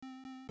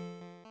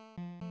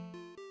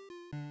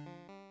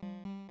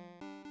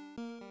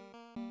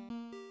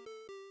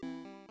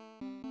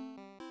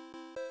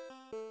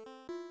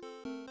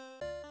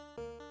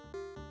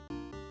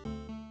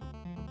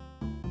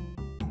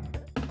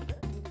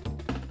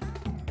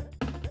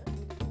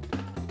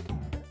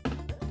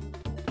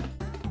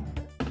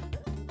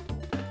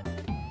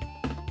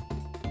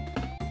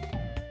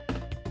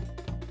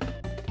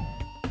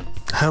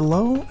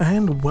Hello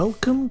and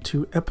welcome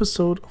to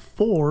episode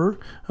 4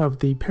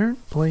 of the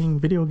Parent Playing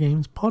Video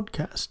Games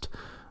podcast.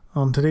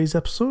 On today's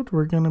episode,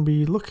 we're going to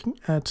be looking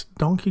at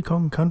Donkey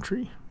Kong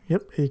Country.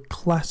 Yep, a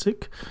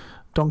classic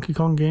Donkey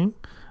Kong game,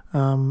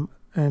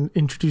 and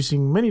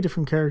introducing many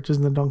different characters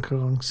in the Donkey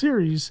Kong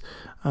series,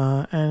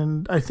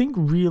 and I think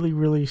really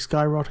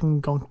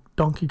skyrocketing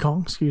Donkey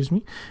Kong,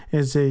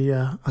 is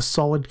a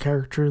solid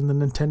character in the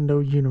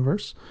Nintendo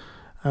universe.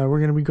 We're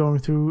going to be going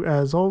through,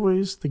 as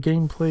always, the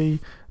gameplay,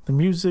 the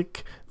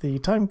music, the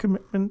time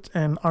commitment,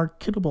 and our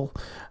kiddable.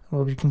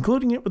 We'll be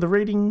concluding it with a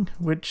rating,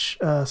 which,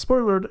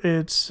 spoiler alert,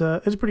 it's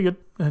pretty good.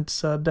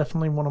 It's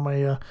definitely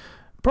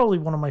probably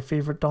one of my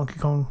favorite Donkey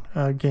Kong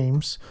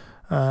games.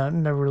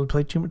 Never really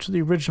played too much of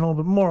the original,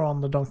 but more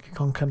on the Donkey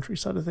Kong Country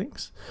side of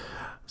things.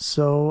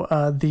 So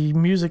the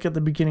music at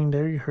the beginning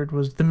there you heard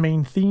was the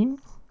main theme.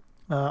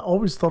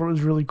 Always thought it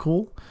was really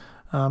cool.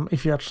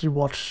 If you actually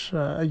watch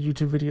a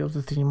YouTube video of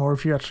the theme, or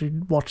if you actually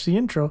watch the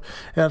intro,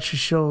 it actually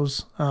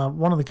shows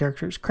one of the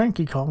characters,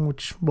 Cranky Kong,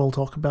 which we'll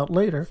talk about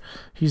later.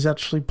 He's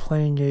actually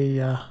playing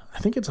I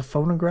think it's a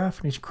phonograph,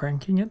 and he's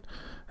cranking it,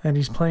 and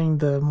he's playing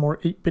the more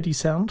 8-bitty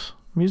sound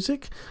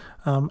music.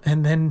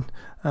 And then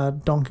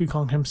Donkey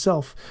Kong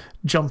himself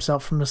jumps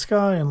out from the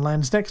sky and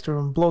lands next to him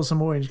and blows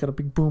him away. He's got a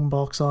big boom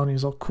box on,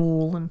 he's all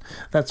cool, and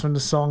that's when the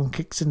song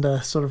kicks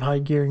into sort of high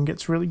gear and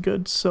gets really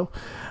good. So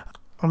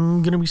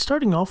I'm going to be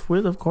starting off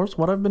with, of course,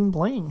 what I've been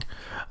playing.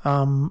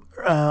 On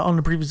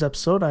the previous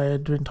episode, I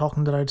had been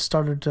talking that I'd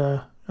started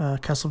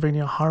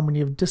Castlevania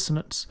Harmony of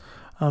Dissonance.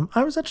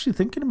 I was actually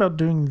thinking about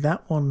doing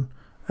that one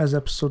as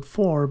episode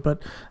 4,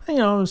 but I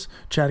was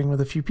chatting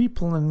with a few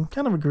people and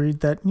kind of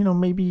agreed that,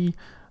 maybe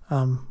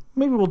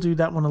we'll do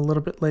that one a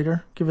little bit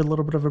later, give it a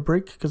little bit of a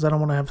break, because I don't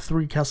want to have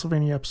 3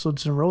 Castlevania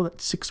episodes in a row.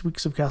 That's 6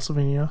 weeks of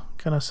Castlevania,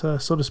 kind of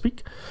so to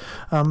speak.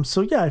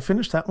 So yeah, I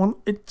finished that one.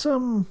 It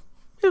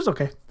was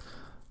okay.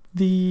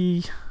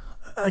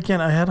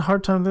 Again, I had a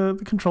hard time. The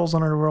controls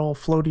on it were all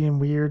floaty and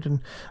weird,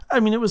 and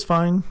it was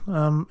fine.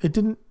 It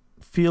didn't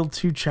feel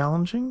too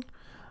challenging.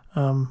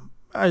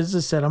 As I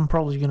said, I'm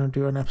probably going to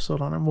do an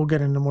episode on it. We'll get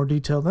into more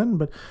detail then,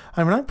 but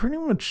I pretty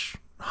much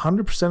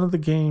 100% of the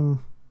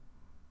game.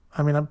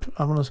 I'm gonna,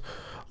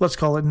 let's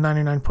call it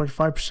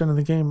 99.5% of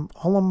the game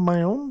all on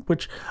my own,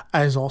 which,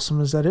 as awesome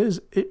as that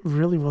is, it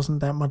really wasn't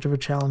that much of a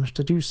challenge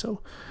to do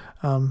so.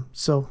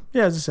 So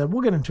yeah, as I said,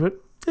 we'll get into it.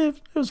 It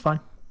was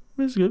fine.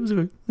 It was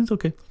good. It's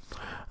okay.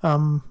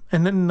 And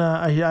then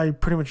I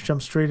pretty much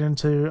jumped straight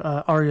into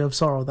Aria of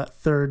Sorrow, that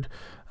third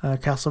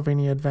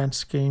Castlevania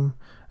Advance game.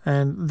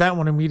 And that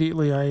one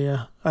immediately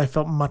I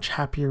felt much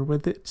happier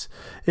with it.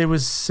 It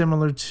was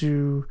similar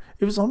to,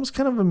 it was almost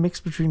kind of a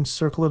mix between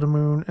Circle of the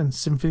Moon and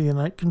Symphony of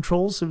the Night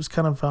controls. It was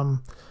kind of,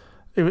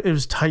 it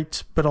was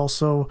tight, but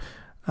also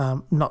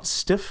not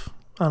stiff.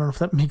 I don't know if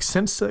that makes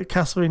sense.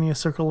 Castlevania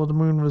Circle of the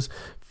Moon was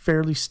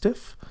fairly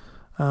stiff,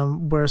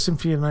 where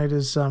Symphony of the Night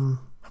is,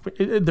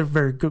 they're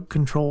very good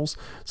controls.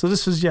 So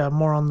this was,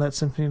 more on that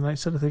Symphony of the Night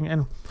sort of thing,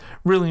 and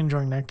really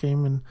enjoying that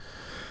game. And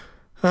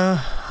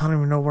I don't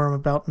even know where I'm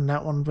about in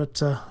that one,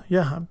 but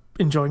I'm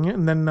enjoying it.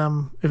 And then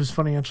it was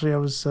funny, actually.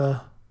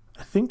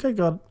 I think I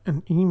got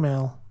an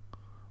email,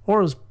 or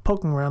I was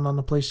poking around on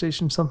the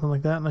PlayStation, something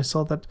like that, and I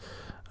saw that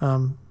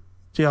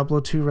Diablo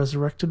 2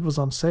 Resurrected was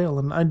on sale,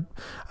 and I've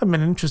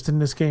been interested in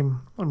this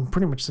game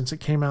pretty much since it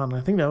came out, and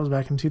I think that was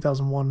back in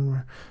 2001,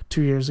 or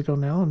 2 years ago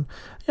now. And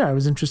I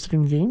was interested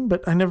in the game,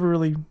 but I never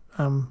really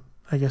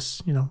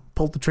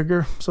pulled the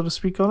trigger, so to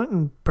speak, on it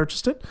and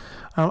purchased it.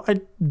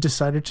 I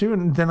decided to,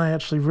 and then I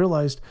actually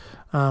realized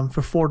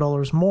for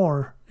 $4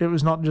 more, it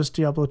was not just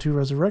Diablo 2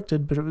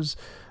 Resurrected, but it was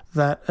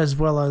that as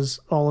well as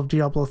all of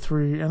Diablo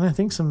 3, and I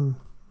think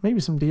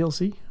maybe some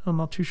DLC. I'm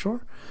not too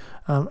sure.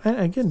 And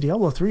again,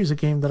 Diablo 3 is a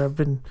game that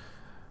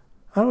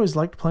I always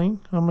liked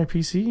playing on my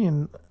PC,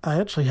 and I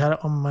actually had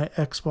it on my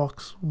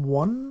Xbox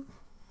One,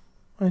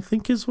 I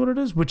think is what it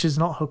is, which is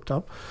not hooked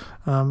up.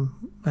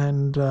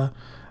 And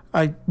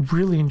I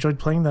really enjoyed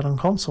playing that on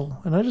console,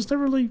 and I just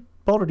never really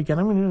bought it again.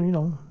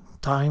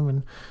 Time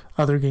and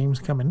other games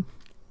come in.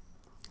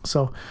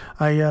 So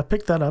I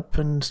picked that up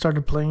and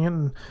started playing it,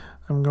 and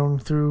I'm going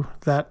through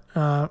that.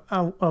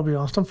 I'll be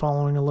honest, I'm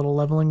following a little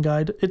leveling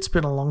guide. It's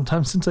been a long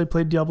time since I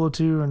played Diablo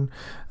 2, and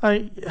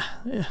I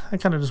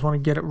kind of just want to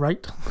get it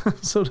right,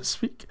 so to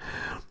speak.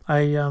 I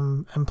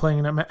am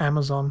playing it at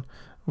Amazon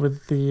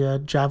with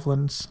the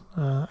javelins.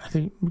 I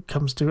think it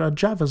comes to a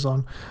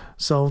Javazon.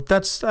 So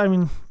that's,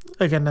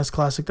 again, that's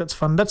classic. That's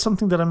fun. That's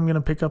something that I'm going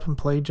to pick up and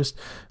play just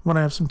when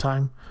I have some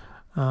time.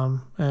 I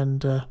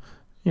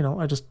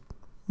just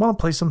want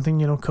to play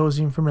something,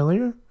 cozy and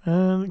familiar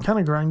and kind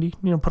of grindy,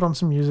 put on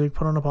some music,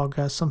 put on a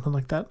podcast, something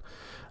like that.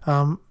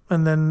 And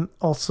then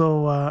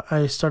also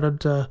I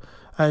started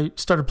I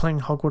started playing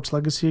Hogwarts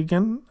Legacy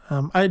again.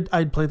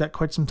 I'd played that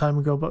quite some time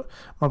ago, but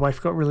my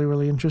wife got really,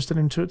 really interested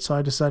into it, so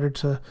I decided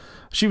to.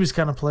 She was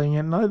kind of playing it,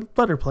 and I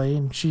let her play,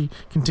 and she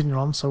continued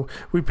on. So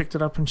we picked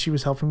it up, and she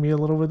was helping me a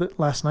little with it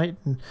last night,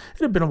 and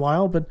it had been a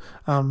while, but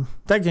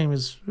that game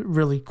is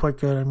really quite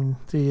good. I mean,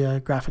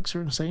 the graphics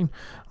are insane.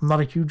 I'm not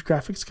a huge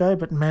graphics guy,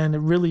 but man, it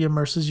really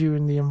immerses you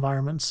in the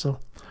environment. So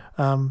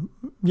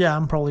yeah,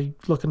 I'm probably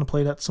looking to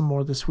play that some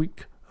more this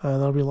week.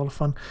 That'll be a lot of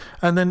fun.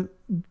 And then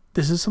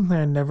this is something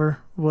I never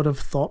would have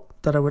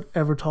thought that I would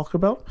ever talk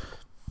about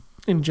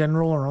in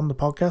general or on the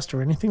podcast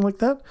or anything like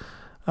that.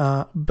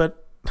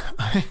 But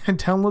I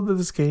downloaded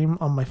this game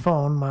on my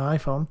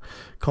iPhone,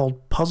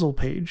 called Puzzle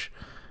Page.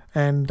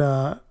 And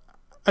I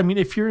mean,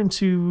 if you're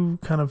into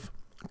kind of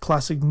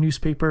classic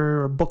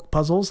newspaper or book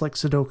puzzles like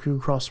Sudoku,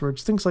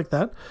 crosswords, things like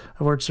that,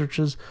 word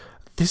searches,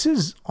 this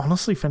is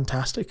honestly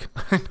fantastic.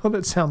 I know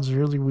that sounds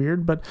really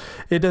weird, but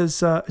it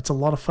is. It's a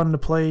lot of fun to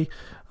play.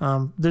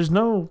 There's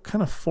no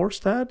kind of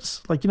forced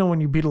ads. Like, when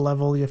you beat a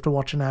level, you have to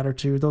watch an ad or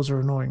two. Those are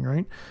annoying,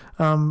 right?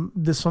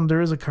 This one,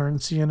 there is a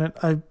currency in it.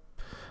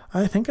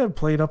 I think I've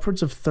played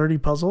upwards of 30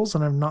 puzzles,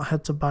 and I've not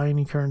had to buy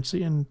any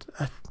currency. And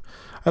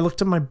I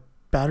looked at my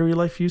battery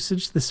life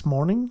usage this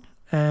morning,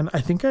 and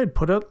I think I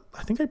played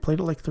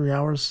it like 3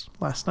 hours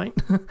last night.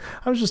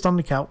 I was just on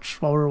the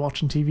couch while we were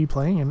watching TV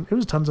playing, and it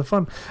was tons of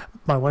fun.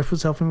 My wife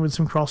was helping me with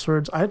some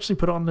crosswords. I actually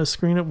put it on the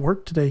screen at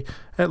work today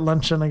at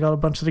lunch, and I got a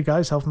bunch of the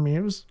guys helping me.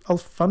 It was a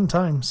fun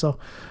time. So,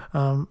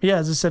 yeah,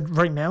 as I said,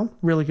 right now,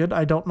 really good.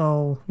 I don't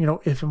know,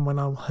 if and when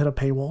I'll hit a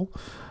paywall.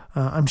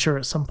 I'm sure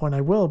at some point I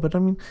will, but I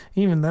mean,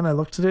 even then I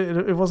looked at it,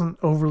 it wasn't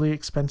overly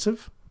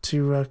expensive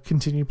to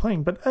continue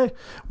playing, but hey,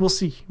 we'll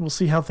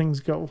see how things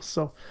go.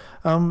 So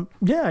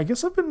yeah, I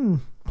guess I've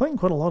been playing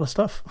quite a lot of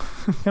stuff,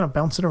 kind of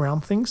bouncing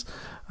around things.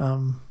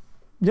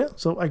 Yeah,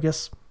 so I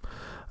guess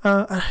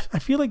I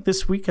feel like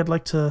this week I'd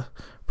like to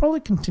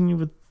probably continue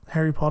with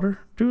Harry Potter,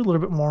 do a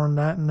little bit more on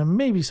that, and then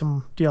maybe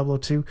some Diablo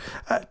 2.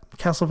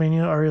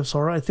 Castlevania Aria of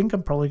Sora, I think that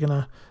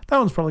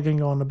one's probably gonna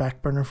go on the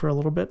back burner for a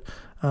little bit.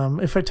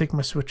 If I take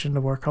my Switch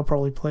into work, I'll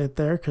probably play it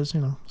there, because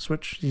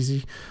Switch,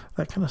 easy,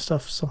 that kind of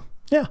stuff. So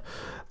yeah,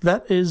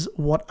 that is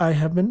what I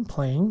have been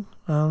playing.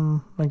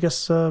 I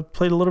guess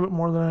played a little bit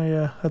more than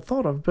I had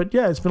thought of. But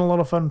yeah, it's been a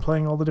lot of fun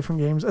playing all the different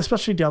games,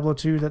 especially Diablo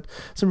 2.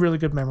 Some really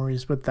good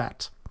memories with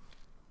that.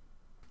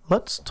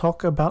 Let's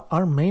talk about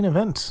our main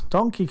event,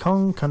 Donkey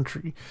Kong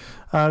Country.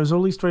 It was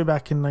released way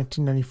back in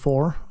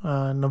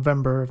 1994,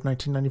 November of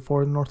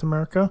 1994 in North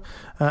America.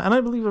 And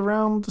I believe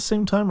around the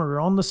same time or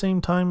on the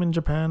same time in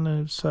Japan.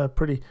 It was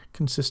pretty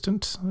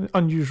consistent,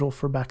 unusual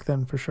for back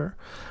then for sure.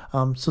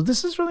 So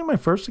this is really my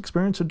first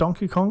experience with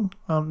Donkey Kong,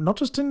 not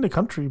just in the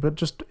country, but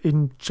just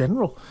in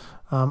general.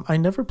 I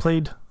never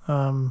played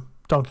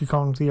Donkey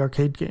Kong, the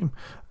arcade game.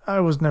 I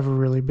was never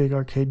really a big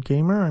arcade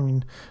gamer. I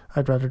mean,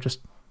 I'd rather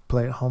just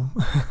play at home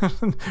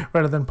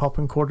rather than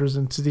popping quarters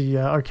into the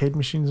arcade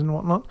machines and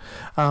whatnot.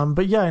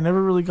 But yeah, I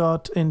never really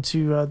got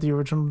into the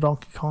original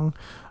Donkey Kong.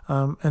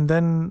 And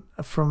then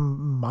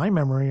from my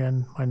memory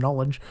and my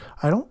knowledge,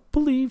 I don't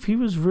believe he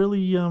was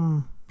really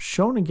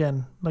shown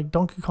again. Like,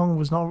 Donkey Kong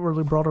was not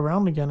really brought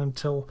around again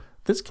until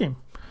this game.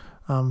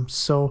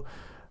 So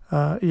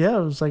yeah,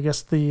 it was, I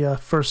guess, the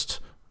first,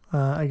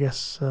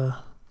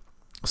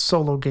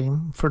 solo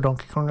game for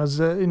Donkey Kong. As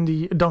in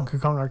the Donkey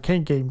Kong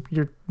arcade game,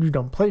 you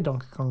don't play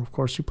Donkey Kong, of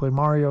course. You play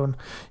Mario, and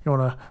you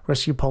want to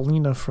rescue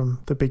Paulina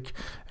from the big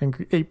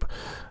angry ape.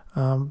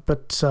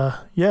 But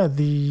yeah,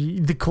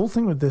 the cool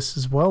thing with this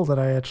as well that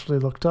I actually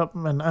looked up,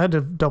 and I had to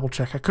double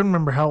check. I couldn't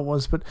remember how it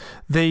was, but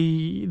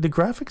the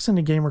graphics in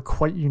the game are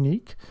quite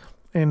unique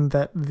in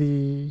that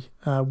the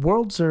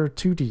worlds are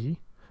 2D,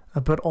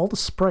 but all the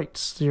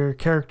sprites, your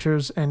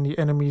characters and the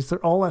enemies,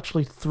 they're all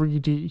actually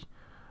 3D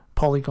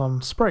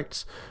polygon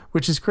sprites,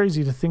 which is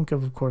crazy to think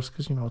of course,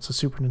 because it's a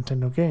Super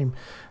Nintendo game.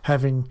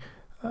 Having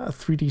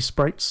 3D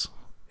sprites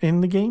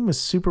in the game is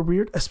super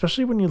weird,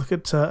 especially when you look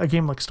at a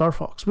game like Star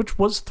Fox, which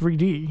was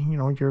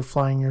 3D. You're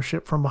flying your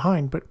ship from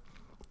behind, but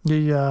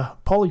the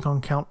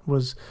polygon count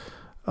was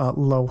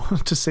low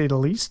to say the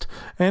least,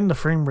 and the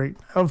frame rate,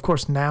 of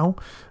course, now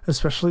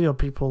especially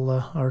people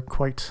are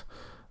quite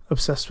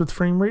obsessed with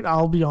frame rate.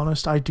 I'll be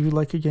honest, I do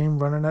like a game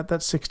running at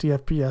that 60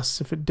 FPS.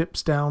 If it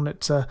dips down,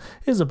 it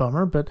is a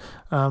bummer, but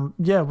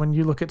yeah, when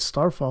you look at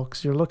Star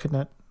Fox, you're looking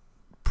at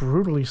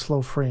brutally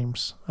slow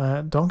frames.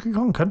 Donkey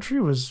Kong Country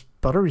was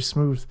buttery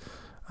smooth.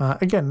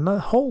 Again, the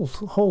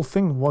whole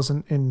thing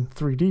wasn't in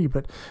 3D,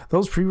 but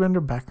those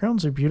pre-rendered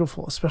backgrounds are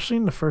beautiful, especially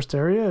in the first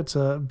area. It's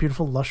a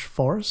beautiful lush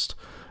forest.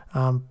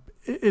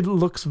 It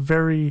looks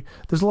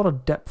there's a lot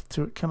of depth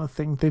to it, kind of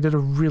thing. They did a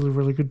really,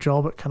 really good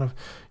job at kind of,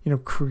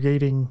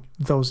 creating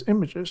those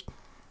images.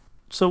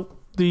 So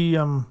the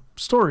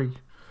story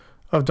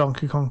of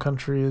Donkey Kong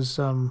Country is,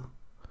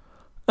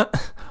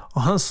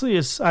 honestly,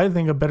 it's, I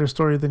think, a better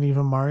story than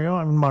even Mario.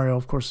 I mean, Mario,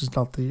 of course, is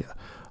not the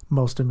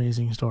most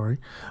amazing story,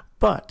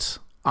 but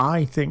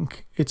I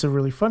think it's a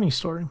really funny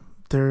story.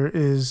 There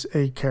is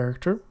a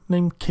character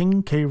named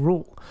King K.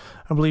 Rool.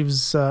 I believe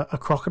is a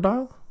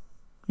crocodile.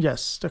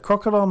 Yes, a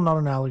crocodile, not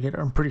an alligator,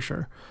 I'm pretty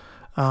sure.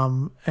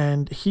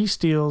 And he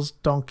steals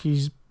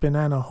Donkey's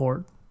banana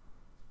hoard.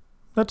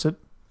 That's it.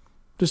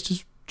 Just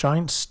his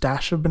giant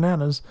stash of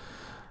bananas.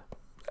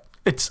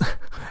 It's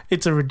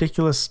a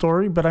ridiculous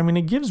story, but I mean,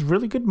 it gives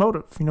really good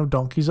motive.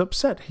 Donkey's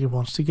upset. He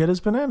wants to get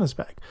his bananas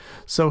back.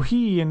 So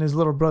he and his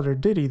little brother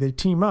Diddy, they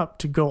team up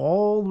to go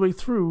all the way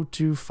through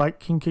to fight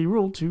King K.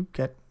 Rool to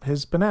get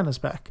his bananas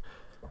back.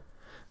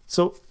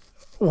 So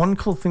one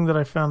cool thing that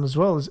I found as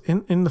well is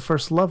in the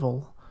first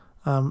level,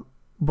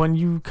 when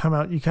you come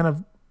out, you kind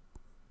of,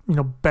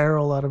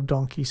 barrel out of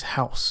Donkey's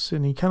house,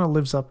 and he kind of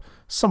lives up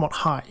somewhat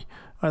high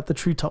at the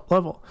treetop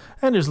level.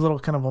 And there's little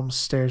kind of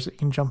almost stairs that you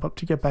can jump up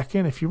to get back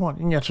in if you want.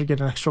 And you actually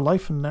get an extra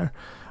life in there.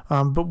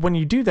 But when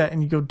you do that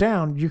and you go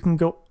down, you can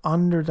go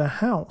under the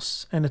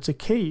house, and it's a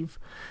cave.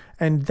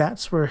 And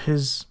that's where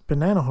his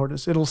banana hoard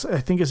is. I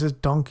think it says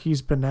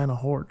Donkey's banana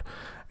hoard.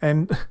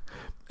 And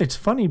it's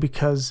funny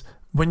because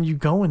when you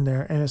go in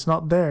there and it's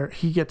not there,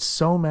 he gets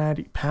so mad,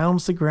 he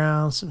pounds the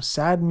ground, some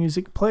sad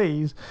music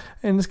plays,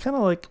 and it's kind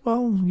of like,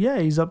 well, yeah,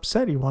 he's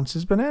upset, he wants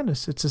his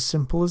bananas. It's as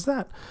simple as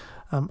that.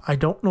 I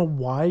don't know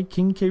why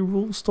King K.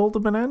 Rool stole the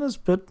bananas,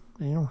 but,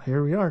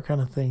 here we are kind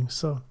of thing.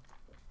 So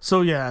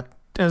yeah,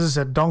 as I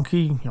said,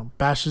 Donkey,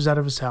 bashes out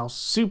of his house,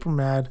 super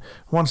mad,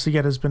 wants to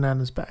get his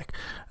bananas back.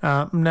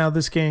 Now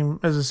this game,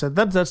 as I said,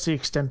 that's the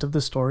extent of the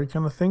story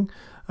kind of thing.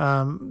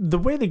 The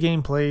way the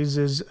game plays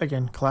is,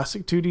 again,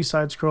 classic 2D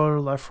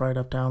side-scroller, left, right,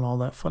 up, down, all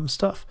that fun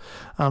stuff.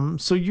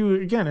 So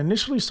you, again,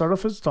 initially start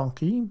off as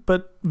Donkey,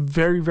 but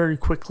very, very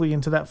quickly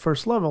into that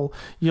first level,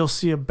 you'll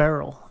see a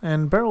barrel.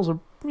 And barrels are,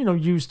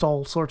 used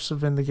all sorts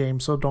of in the game.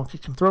 So Donkey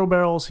can throw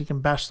barrels, he can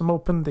bash them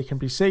open, they can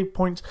be save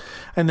points.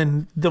 And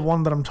then the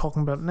one that I'm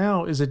talking about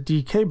now is a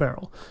DK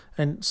barrel.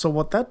 And so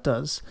what that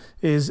does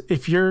is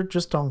if you're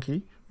just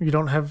Donkey, you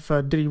don't have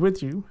Diddy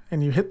with you,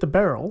 and you hit the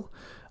barrel,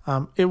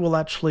 it will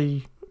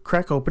actually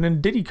crack open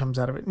and Diddy comes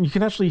out of it. And you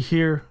can actually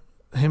hear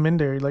him in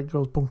there. He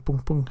goes boom,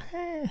 boom, boom,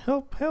 hey,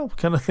 help, help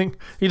kind of thing.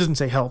 He doesn't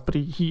say help, but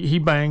he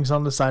bangs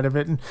on the side of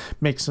it and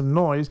makes some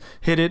noise.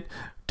 Hit it,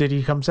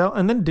 Diddy comes out,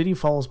 and then Diddy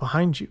follows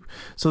behind you.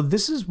 So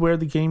this is where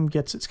the game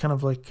gets, it's kind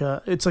of like,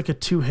 it's like a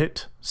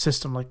 2-hit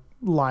system, like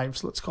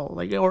lives, let's call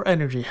it, or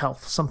energy,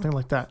 health, something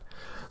like that.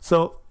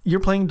 So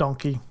you're playing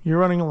Donkey, you're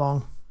running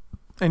along,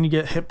 and you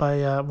get hit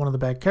by one of the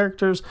bad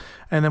characters,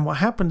 and then what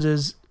happens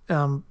is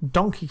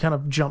Donkey kind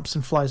of jumps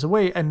and flies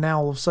away, and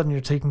now all of a sudden you're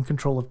taking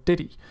control of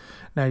Diddy.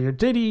 Now you're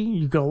Diddy,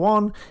 you go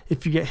on.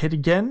 If you get hit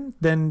again,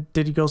 then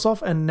Diddy goes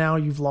off, and now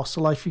you've lost a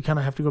life. You kind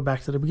of have to go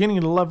back to the beginning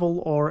of the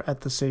level or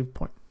at the save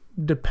point.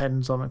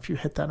 Depends on if you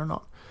hit that or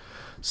not.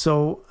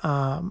 So,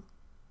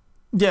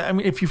 yeah, I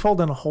mean, if you fall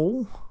down a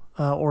hole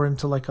or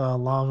into like a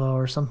lava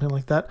or something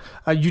like that,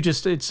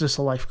 it's just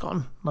a life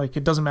gone. Like,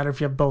 it doesn't matter if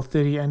you have both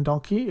Diddy and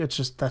Donkey. It's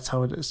just, that's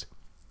how it is.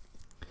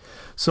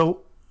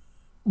 So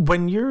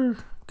when you're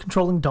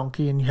controlling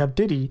Donkey and you have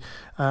Diddy,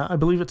 I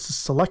believe it's the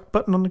select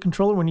button on the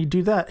controller. When you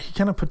do that, he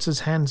kind of puts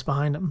his hands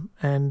behind him,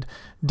 and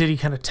Diddy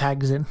kind of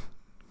tags in,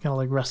 kind of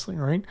like wrestling,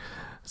 right?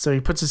 So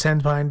he puts his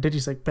hands behind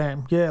Diddy's, like,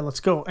 bam, yeah,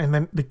 let's go. And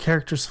then the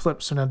characters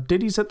flip. So now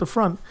Diddy's at the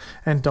front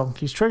and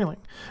Donkey's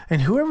trailing.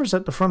 And whoever's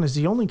at the front is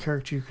the only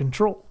character you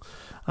control.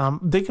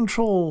 They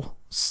control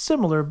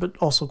similar, but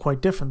also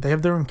quite different. They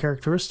have their own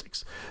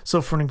characteristics.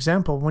 So for an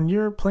example, when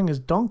you're playing as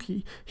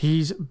Donkey,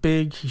 he's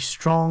big, he's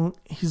strong,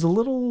 he's a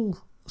little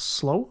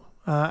slow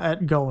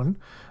at going,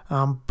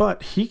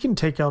 but he can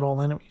take out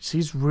all enemies.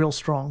 He's real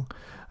strong.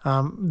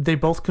 They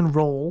both can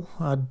roll.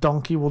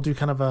 Donkey will do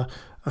kind of a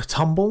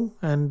tumble,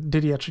 and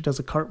Diddy actually does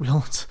a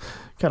cartwheel. It's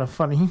kind of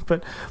funny,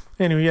 but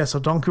anyway, yeah, so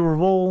Donkey will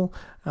roll.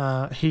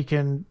 He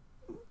can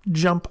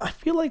jump. I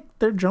feel like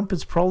their jump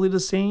is probably the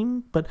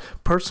same, but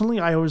personally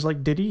I always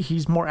like Diddy.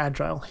 He's more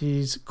agile,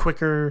 he's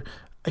quicker.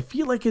 I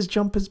feel like his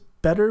jump is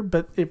better,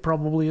 but it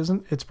probably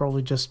isn't. It's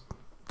probably just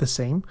the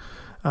same.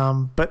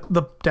 But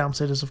the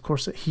downside is, of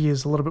course, that he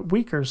is a little bit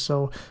weaker,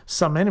 so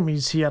some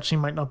enemies he actually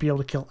might not be able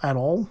to kill at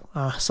all.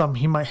 Some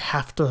he might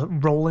have to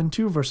roll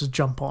into versus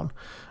jump on,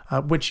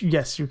 which,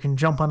 yes, you can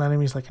jump on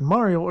enemies like in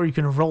Mario, or you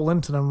can roll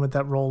into them with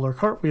that roll or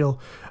cartwheel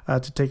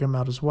to take them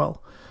out as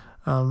well.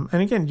 And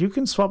again, you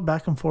can swap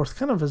back and forth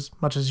kind of as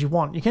much as you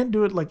want. You can't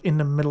do it like in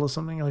the middle of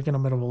something, like in the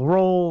middle of a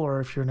roll,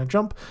 or if you're in a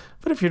jump,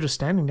 but if you're just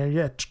standing there,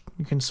 yeah,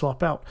 you can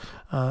swap out.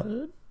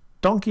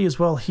 Donkey as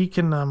well, he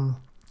can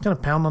kind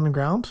of pound on the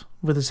ground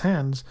with his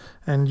hands,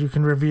 and you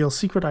can reveal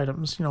secret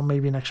items,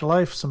 maybe an extra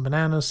life, some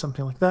bananas,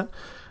 something like that.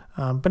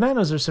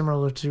 Bananas are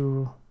similar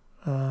to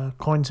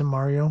coins in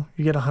Mario.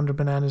 You get 100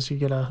 bananas, you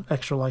get an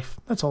extra life.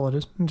 That's all it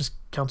is. It just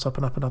counts up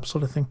and up and up,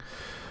 sort of thing.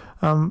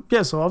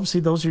 Yeah, so obviously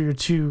those are your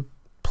two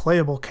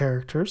playable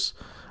characters.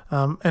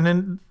 And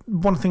then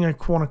one thing I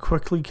want to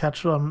quickly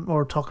catch on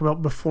or talk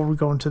about before we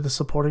go into the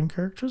supporting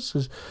characters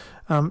is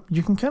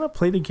you can kind of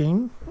play the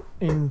game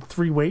in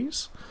 3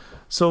 ways.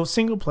 So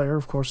single player,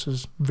 of course,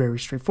 is very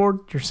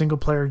straightforward. Your single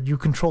player, you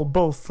control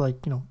both,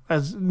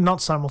 as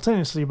not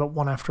simultaneously, but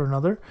one after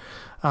another.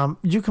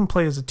 You can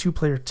play as a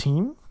 2-player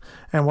team.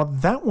 And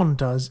what that one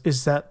does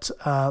is that,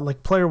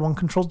 like, player 1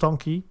 controls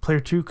Donkey, player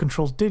 2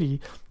 controls Diddy.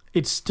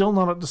 It's still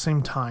not at the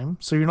same time,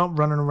 so you're not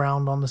running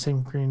around on the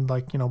same screen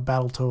like, you know,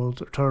 Battletoads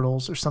or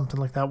Turtles or something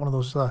like that, one of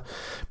those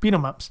beat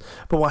 'em ups.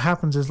 But what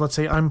happens is, let's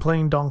say I'm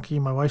playing Donkey,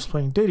 my wife's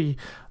playing Diddy,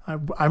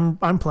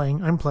 I'm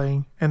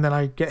playing, and then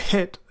I get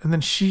hit, and then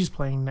she's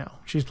playing now.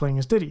 She's playing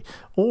as Diddy.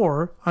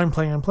 Or I'm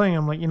playing,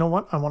 I'm like, you know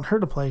what? I want her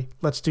to play.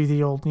 Let's do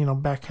the old, you know,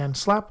 backhand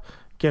slap,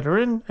 get her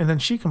in, and then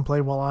she can play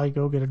while I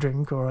go get a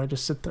drink or I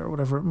just sit there, or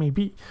whatever it may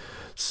be.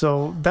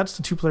 So that's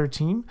the 2-player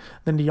team.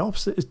 Then the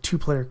opposite is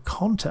 2-player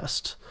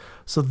contest.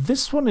 So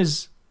this one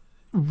is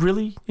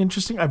really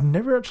interesting. I've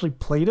never actually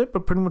played it,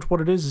 but pretty much what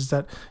it is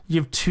that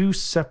you have 2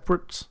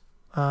 separate,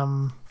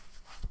 kind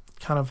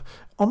of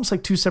almost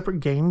like 2 separate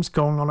games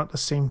going on at the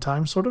same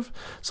time, sort of.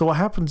 So what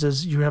happens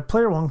is you have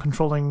player 1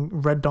 controlling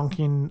Red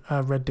Donkey and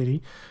Red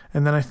Diddy,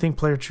 and then I think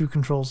player 2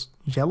 controls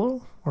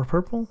yellow or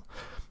purple.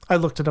 I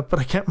looked it up, but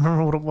I can't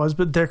remember what it was,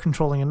 but they're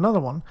controlling another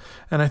one.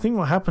 And I think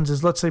what happens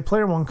is, let's say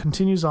player 1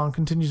 continues on,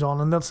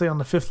 and let's say on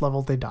the 5th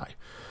level they die.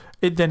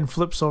 It then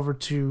flips over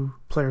to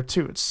player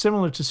 2. It's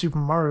similar to Super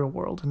Mario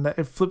World in that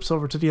it flips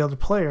over to the other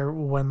player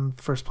when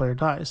the first player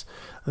dies.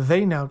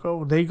 They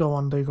go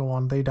on,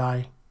 they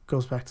die,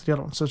 goes back to the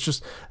other one. So it's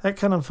just that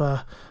kind of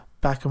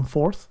back and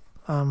forth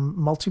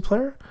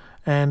multiplayer.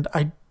 And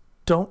I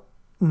don't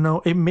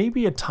know, it may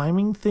be a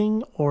timing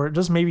thing, or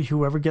just maybe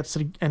whoever gets to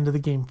the end of the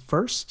game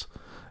first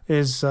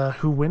is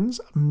who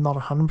wins. I'm not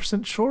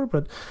 100% sure,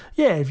 but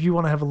yeah, if you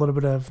want to have a little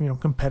bit of, you know,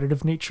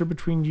 competitive nature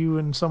between you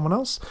and someone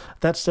else,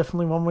 that's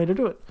definitely one way to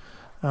do it.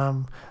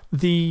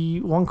 The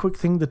one quick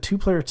thing, the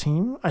 2-player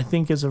team, I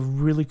think is a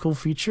really cool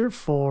feature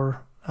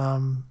for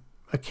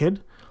a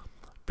kid,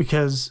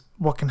 because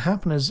what can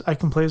happen is I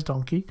can play as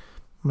Donkey,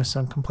 my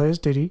son can play as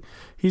Diddy,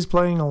 he's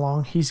playing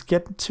along, he's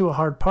getting to a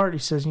hard part, he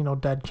says, you know,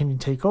 Dad, can you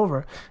take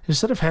over?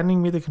 Instead of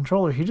handing me the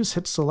controller, he just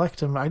hits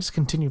select and I just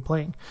continue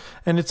playing.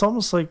 And it's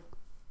almost like,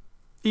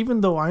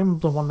 even though I'm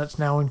the one that's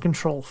now in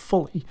control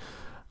fully,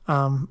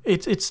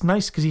 it's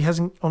nice because he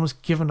hasn't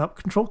almost given up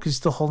control because he's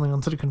still holding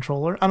onto the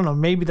controller. I don't know,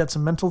 maybe that's a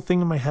mental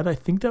thing in my head. I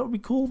think that would be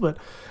cool, but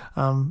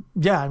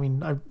yeah, I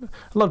mean, I'd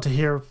love to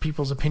hear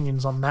people's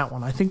opinions on that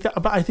one. I think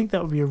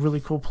that would be a really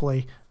cool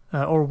play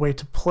or way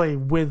to play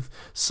with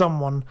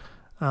someone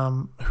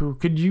who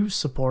could use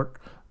support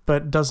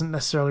but doesn't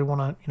necessarily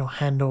want to, you know,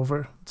 hand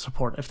over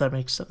support, if that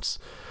makes sense.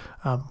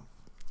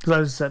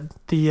 Because as I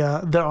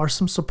said, there are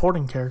some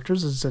supporting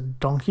characters. As I said,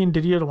 Donkey and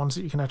Diddy are the ones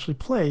that you can actually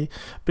play,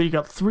 but you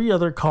got 3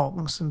 other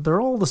Kongs, and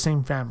they're all the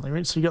same family,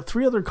 right? So you got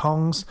 3 other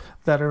Kongs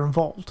that are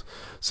involved.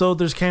 So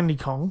there's Candy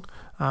Kong.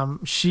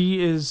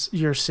 She is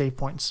your save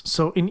points.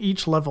 So in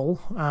each level,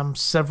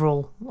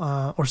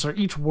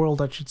 each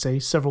world, I should say,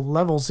 several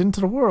levels into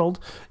the world,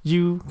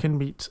 you can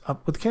meet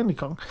up with Candy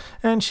Kong,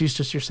 and she's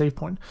just your save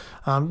point.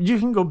 You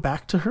can go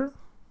back to her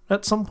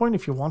at some point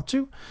if you want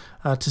to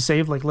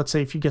save. Like, let's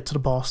say if you get to the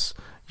boss,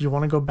 you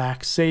want to go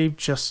back, save,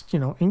 just, you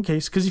know, in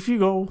case. Because if you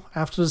go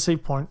after the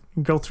save point,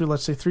 you go through,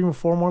 let's say, 3 or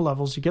 4 more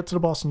levels, you get to the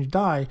boss and you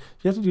die,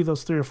 you have to do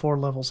those 3 or 4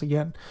 levels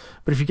again.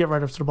 But if you get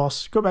right up to the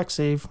boss, go back,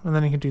 save, and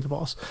then you can do the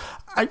boss.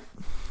 I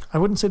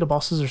wouldn't say the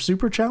bosses are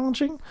super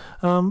challenging.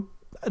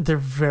 They're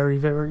very,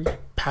 very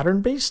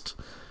pattern-based.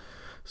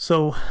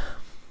 So,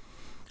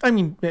 I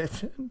mean,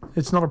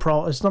 it's not a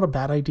problem. It's not a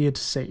bad idea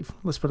to save.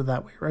 Let's put it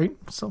that way, right?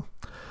 So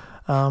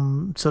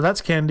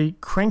that's Candy.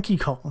 Cranky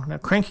Kong. Now,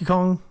 Cranky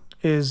Kong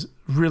is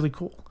really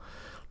cool.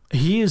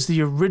 He is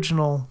the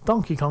original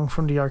Donkey Kong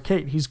from the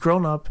arcade. He's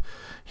grown up.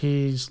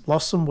 He's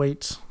lost some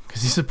weight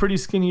because he's a pretty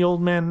skinny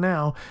old man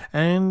now,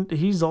 and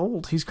he's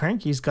old. He's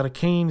cranky. He's got a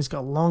cane. He's got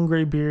a long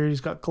gray beard.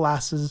 He's got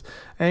glasses,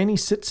 and he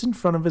sits in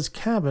front of his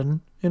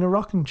cabin in a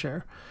rocking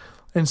chair.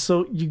 And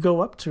so you go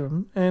up to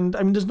him, and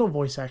I mean, there's no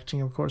voice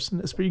acting, of course, in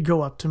this, but you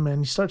go up to him,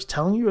 and he starts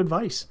telling you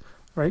advice.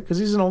 Right? Because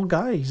he's an old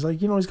guy. He's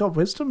like, you know, he's got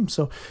wisdom.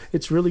 So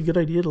it's a really good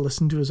idea to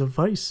listen to his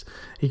advice.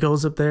 He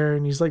goes up there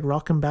and he's like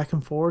rocking back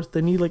and forth.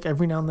 Then he like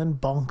every now and then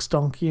bonks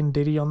Donkey and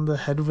Diddy on the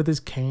head with his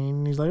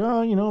cane. He's like,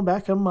 oh, you know,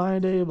 back in my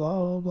day, blah,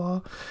 blah,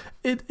 blah.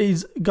 It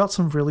is got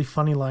some really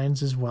funny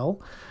lines as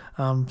well.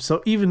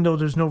 So even though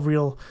there's no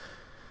real...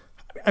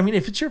 I mean,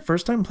 if it's your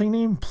first time playing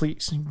him,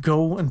 please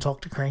go and talk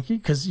to Cranky,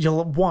 because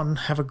you'll, one,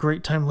 have a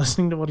great time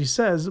listening to what he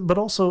says, but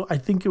also I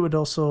think it would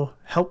also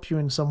help you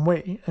in some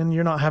way, and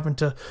you're not having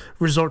to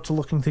resort to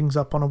looking things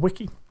up on a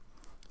wiki.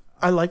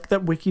 I like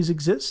that wikis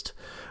exist,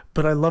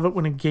 but I love it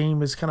when a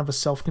game is kind of a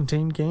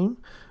self-contained game.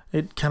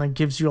 It kind of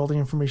gives you all the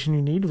information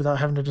you need without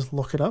having to just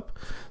look it up.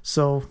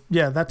 So,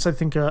 yeah, that's, I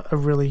think, a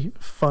really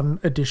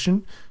fun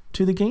addition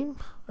to the game.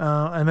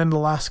 And then the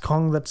last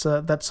Kong that's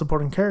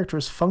supporting character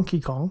is Funky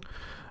Kong.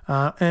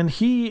 And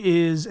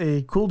he is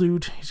a cool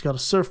dude. He's got a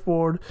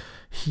surfboard.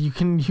 You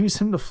can use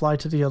him to fly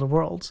to the other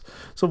worlds.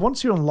 So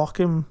once you unlock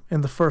him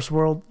in the first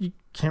world, you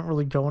can't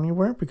really go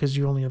anywhere because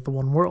you only have the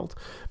one world.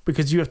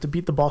 Because you have to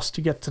beat the boss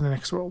to get to the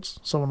next worlds,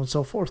 so on and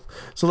so forth.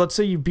 So let's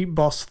say you beat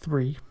boss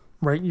 3.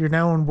 right? You're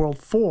now in World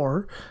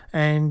 4,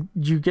 and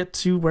you get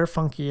to where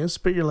Funky is,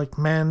 but you're like,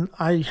 man,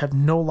 I have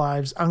no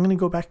lives. I'm going to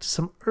go back to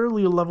some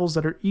earlier levels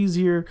that are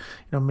easier,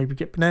 maybe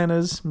get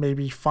bananas,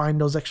 maybe find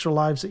those extra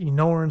lives that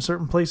are in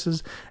certain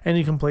places, and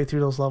you can play through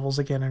those levels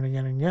again and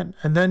again and again,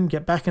 and then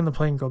get back in the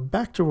plane, go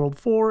back to World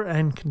 4,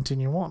 and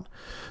continue on.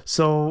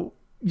 So,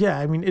 yeah,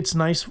 I mean, it's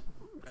nice,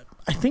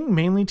 I think,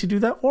 mainly to do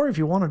that, or if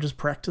you want to just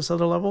practice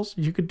other levels,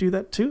 you could do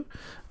that too.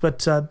 But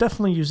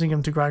definitely using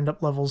them to grind up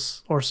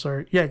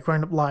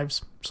grind up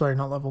lives,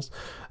 not levels,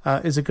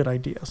 is a good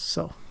idea.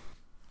 So,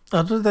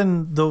 other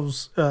than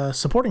those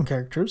supporting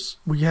characters,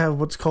 we have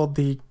what's called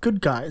the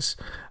good guys.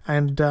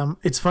 And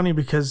it's funny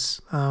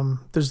because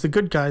there's the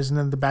good guys and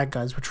then the bad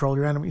guys, which are all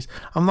your enemies.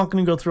 I'm not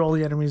going to go through all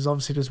the enemies,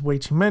 obviously there's way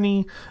too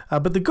many.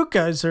 But the good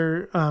guys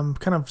are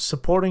kind of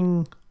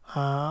supporting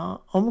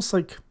almost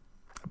like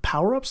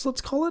power-ups,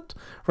 let's call it,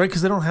 right?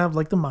 Because they don't have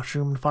like the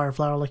mushroom and fire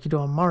flower like you do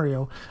on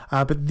Mario,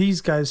 but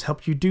these guys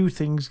help you do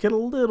things get a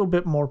little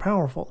bit more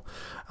powerful.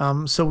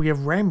 So we have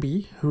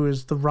Rambi, who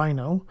is the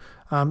rhino.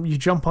 You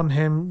jump on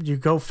him, you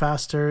go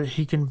faster,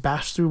 he can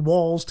bash through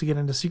walls to get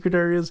into secret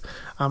areas.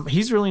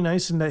 He's really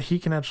nice in that he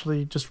can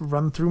actually just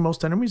run through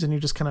most enemies, and you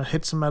just kind of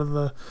hits them out of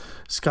the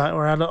sky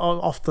or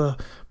off the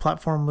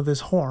platform with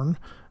his horn.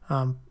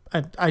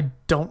 I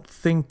don't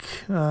think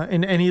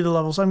in any of the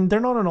levels, I mean,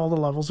 they're not in all the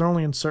levels, they're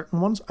only in certain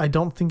ones. I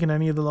don't think in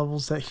any of the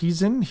levels that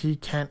he's in, he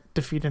can't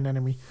defeat an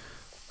enemy.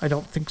 I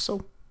don't think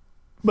so.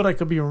 But I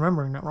could be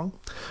remembering that wrong.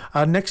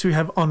 Next we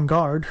have On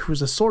Guard,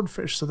 who's a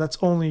swordfish, so that's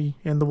only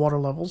in the water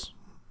levels.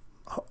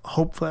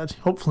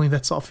 Hopefully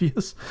that's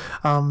obvious.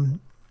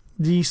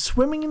 The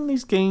swimming in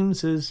these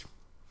games it's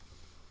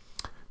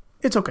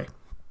okay.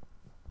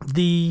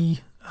 The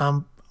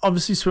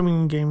obviously, swimming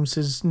in games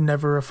is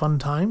never a fun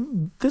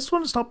time. This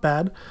one is not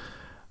bad.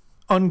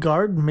 On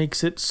Guard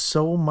makes it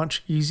so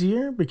much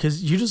easier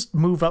because you just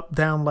move up,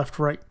 down, left,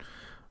 right.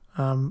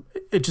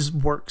 It just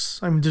works.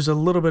 I mean, there's a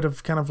little bit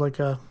of kind of like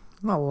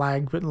not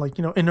lag, but like,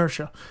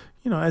 inertia,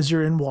 as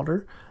you're in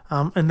water.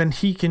 And then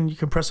you can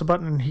press a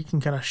button and he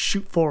can kind of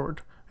shoot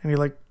forward. And he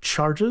like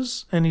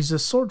charges, and he's a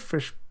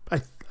swordfish.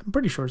 I'm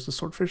pretty sure it's a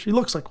swordfish. He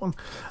looks like one.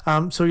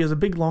 So he has a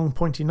big, long,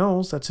 pointy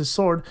nose. That's his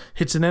sword.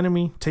 Hits an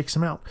enemy, takes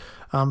him out.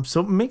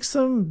 So it makes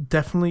them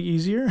definitely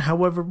easier.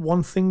 However,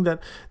 one thing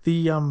that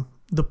the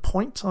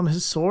point on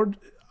his sword,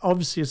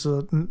 obviously it's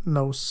a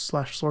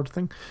nose/sword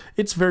thing.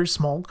 It's very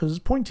small because it's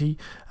pointy.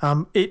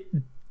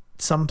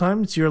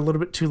 Sometimes you're a little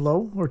bit too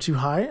low or too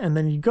high, and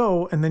then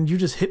you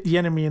just hit the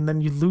enemy, and then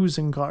you lose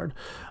in guard.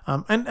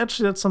 And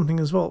actually, that's something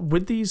as well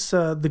with these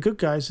the good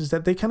guys, is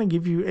that they kind of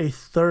give you a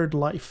third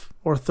life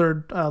or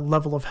third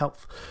level of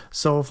health.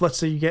 So if, let's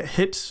say, you get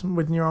hit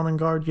when you're on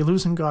guard, you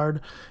lose in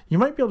guard, you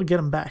might be able to get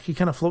him back. He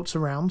kind of floats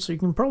around, so you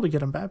can probably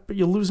get him back, but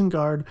you'll lose in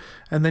guard,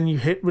 and then you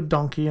hit with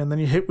Donkey, and then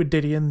you hit with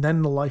Diddy, and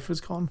then the life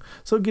is gone.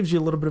 So it gives you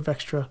a little bit of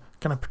extra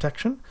kind of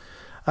protection.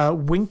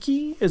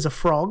 Winky is a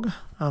frog.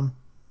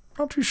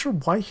 Not too sure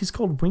why he's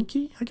called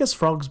Winky. I guess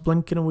frogs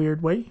blink in a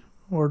weird way,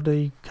 or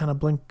they kind of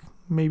blink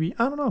maybe.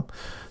 I don't know.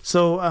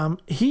 So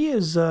he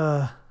is,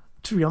 to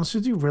be honest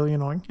with you, really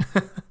annoying.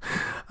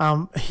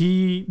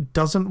 He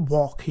doesn't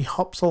walk. He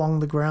hops along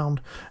the ground.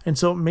 And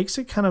so it makes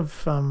it kind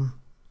of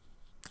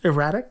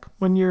erratic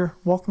when you're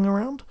walking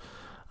around.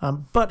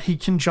 But he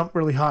can jump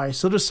really high.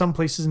 So there's some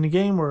places in the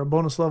game where a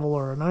bonus level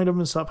or an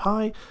item is up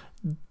high.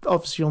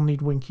 Obviously, you'll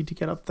need Winky to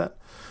get up that.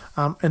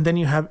 And then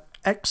you have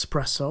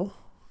Espresso,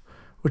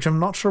 which I'm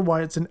not sure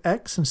why it's an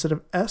X instead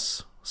of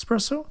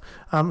Espresso.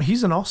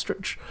 He's an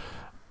ostrich.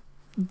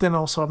 Then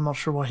also, I'm not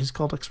sure why he's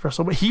called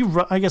Espresso,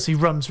 but I guess he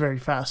runs very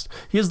fast.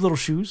 He has little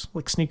shoes,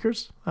 like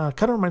sneakers.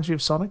 Kind of reminds me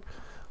of Sonic.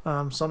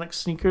 Sonic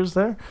sneakers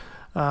there.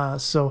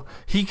 So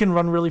he can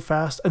run really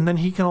fast, and then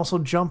he can also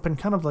jump and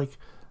kind of like,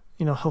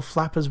 he'll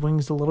flap his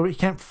wings a little bit. He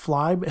can't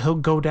fly, but he'll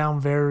go down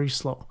very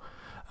slow.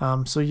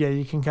 So yeah,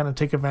 you can kind of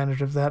take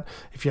advantage of that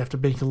if you have to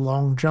make a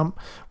long jump,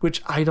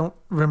 which I don't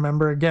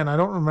remember. Again, I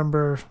don't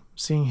remember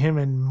seeing him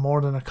in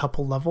more than a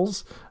couple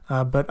levels,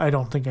 but I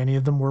don't think any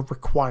of them were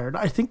required.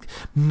 I think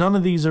none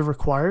of these are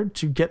required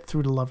to get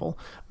through the level.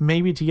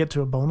 Maybe to get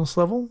to a bonus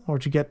level or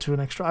to get to an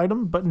extra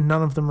item, but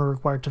none of them are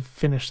required to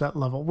finish that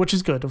level, which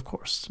is good, of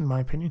course, in my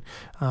opinion.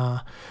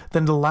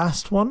 Then the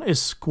last one is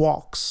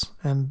Squawks,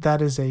 and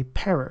that is a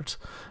parrot.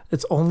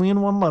 It's only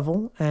in one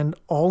level, and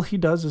all he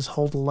does is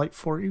hold a light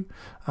for you.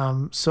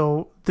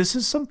 So this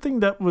is something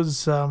that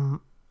was...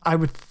 I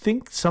would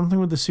think something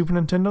with the Super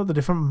Nintendo, the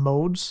different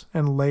modes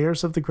and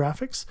layers of the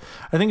graphics,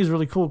 I think is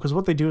really cool, because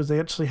what they do is they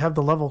actually have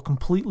the level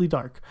completely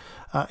dark.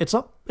 It's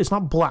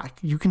not black.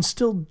 You can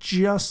still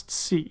just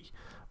see,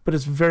 but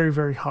it's very,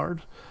 very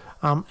hard.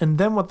 And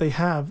then what they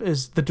have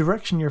is the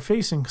direction you're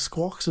facing.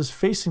 Squawks is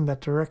facing that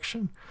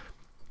direction.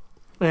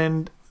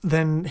 And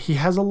then he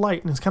has a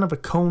light, and it's kind of a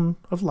cone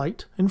of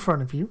light in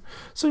front of you,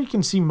 so you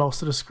can see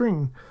most of the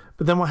screen.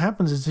 But then what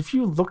happens is if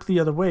you look the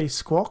other way,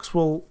 Squawks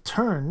will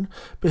turn,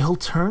 but he'll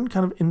turn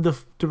kind of in the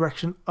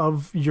direction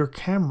of your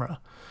camera.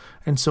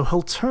 And so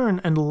he'll turn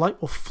and the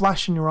light will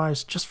flash in your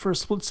eyes just for a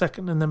split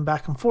second and then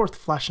back and forth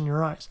flash in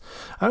your eyes.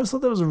 I always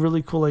thought that was a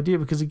really cool idea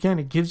because, again,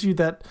 it gives you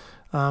that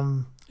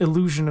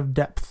illusion of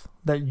depth,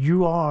 that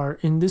you are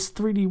in this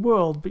 3D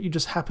world, but you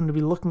just happen to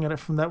be looking at it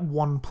from that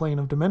one plane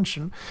of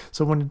dimension.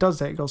 So when it does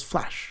that, it goes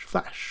flash,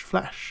 flash,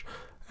 flash.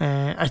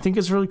 And I think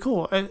it's really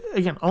cool.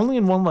 Again, only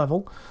in one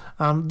level.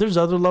 There's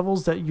other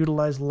levels that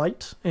utilize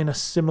light in a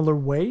similar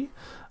way,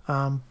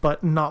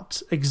 but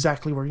not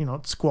exactly where,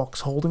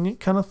 Squawk's holding it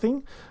kind of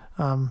thing.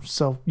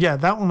 So yeah,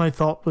 that one I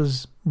thought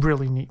was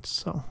really neat.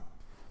 So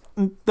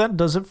that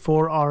does it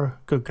for our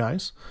good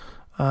guys.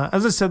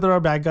 As I said, there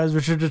are bad guys,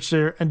 which are just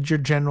your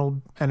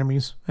general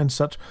enemies and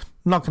such.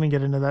 I'm not going to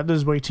get into that.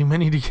 There's way too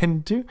many to get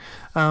into.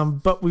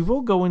 But we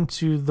will go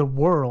into the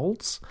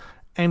worlds.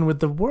 And with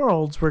the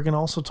worlds, we're going to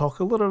also talk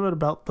a little bit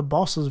about the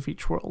bosses of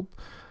each world.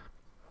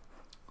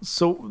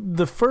 So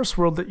the first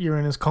world that you're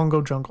in is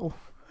Congo Jungle.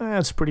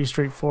 It's pretty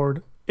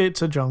straightforward.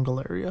 It's a jungle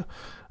area.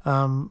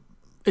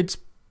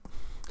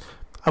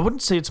 I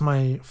wouldn't say it's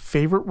my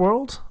favorite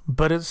world,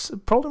 but it's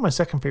probably my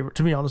second favorite,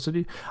 to be honest with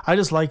you. I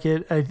just like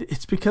it.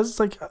 It's because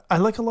I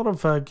like a lot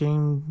of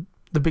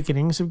the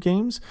beginnings of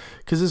games,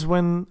 because it's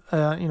when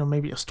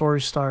maybe a story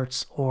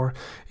starts, or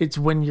it's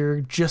when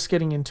you're just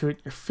getting into it,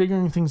 you're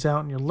figuring things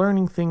out and you're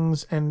learning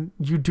things, and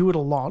you do it a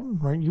lot,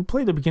 right? You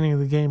play the beginning of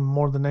the game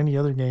more than any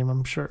other game,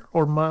 I'm sure,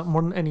 or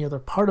more than any other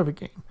part of a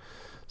game.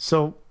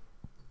 So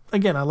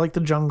again, I like the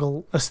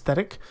jungle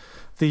aesthetic.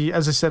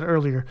 As I said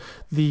earlier,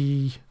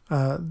 the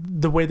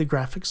way the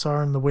graphics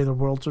are and the way the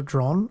worlds are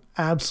drawn,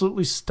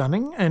 absolutely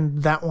stunning.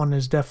 And that one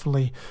is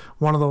definitely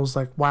one of those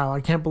wow, I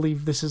can't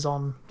believe this is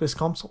on this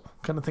console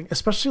kind of thing.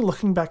 Especially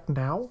looking back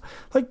now,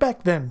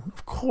 back then,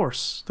 of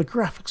course, the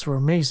graphics were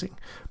amazing.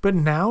 But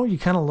now you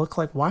kind of look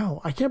like,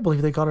 wow, I can't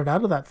believe they got it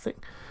out of that thing,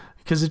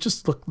 because it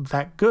just looked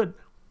that good.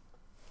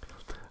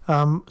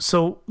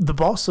 So the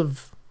boss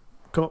of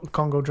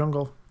Congo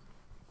Jungle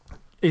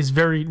is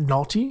very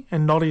naughty,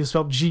 and naughty is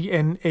spelled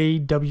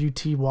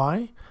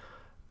Gnawty.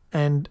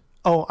 And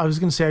I was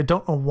going to say I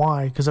don't know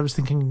why, because I was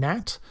thinking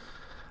gnat.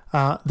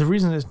 The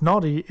reason it's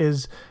naughty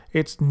is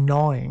it's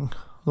gnawing,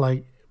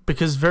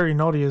 because very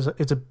naughty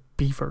it's a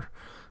beaver,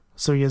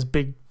 so he has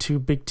two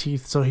big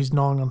teeth, so he's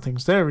gnawing on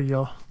things. There we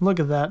go. Look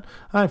at that.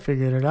 I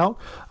figured it out.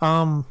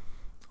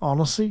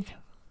 Honestly,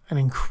 an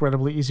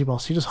incredibly easy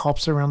boss. He just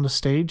hops around the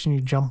stage and you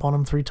jump on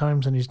him 3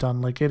 times and he's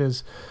done. It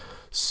is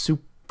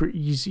super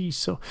easy.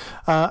 So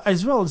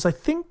as well as I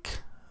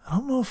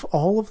don't know if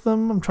all of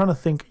them, I'm trying to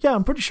think. Yeah,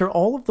 I'm pretty sure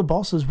all of the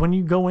bosses, when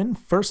you go in,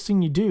 first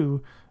thing you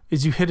do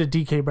is you hit a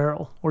DK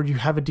barrel, or you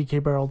have a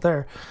DK barrel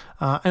there.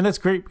 And that's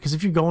great, because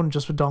if you go in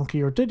just with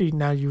Donkey or Diddy,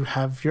 now you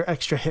have your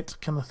extra hit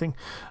kind of thing.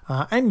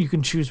 And you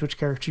can choose which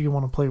character you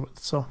want to play with.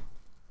 So,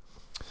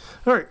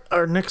 all right,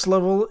 our next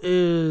level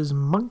is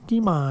Monkey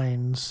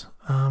Mines.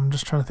 I'm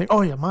just trying to think.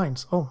 Oh yeah,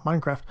 Mines. Oh,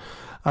 Minecraft.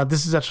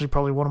 This is actually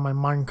probably one of my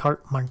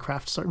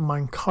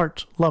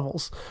minecart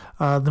levels.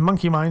 The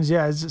Monkey Mines,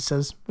 yeah, as it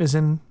says,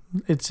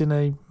 it's in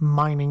a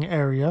mining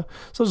area.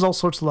 So there's all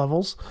sorts of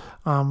levels.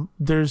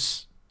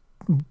 There's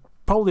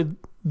probably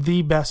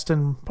the best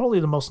and probably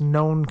the most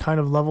known kind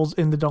of levels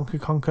in the Donkey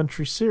Kong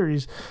Country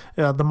series,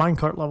 the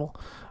minecart level.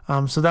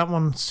 So that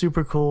one's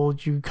super cool.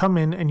 You come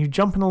in and you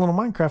jump in a little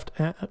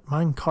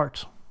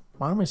minecart.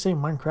 Why am I saying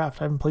Minecraft?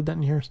 I haven't played that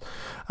in years.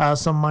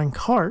 Some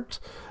minecart.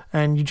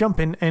 And you jump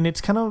in, and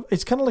it's kind of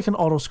like an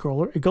auto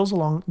scroller. It goes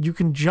along. You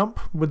can jump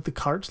with the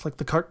carts,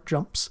 the cart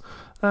jumps,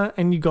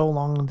 and you go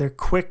along. And they're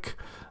quick,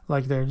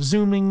 they're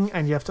zooming,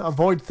 and you have to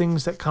avoid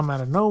things that come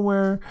out of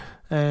nowhere.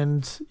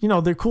 And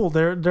they're cool.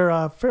 They're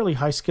a fairly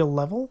high skill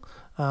level,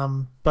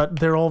 but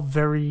they're all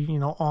very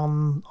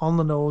on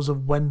the nose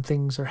of when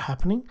things are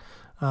happening.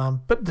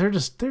 But they're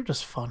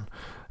just fun.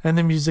 And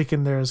the music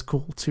in there is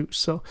cool too.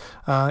 So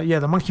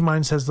the Monkey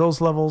Mines has those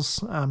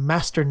levels.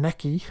 Master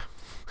Necky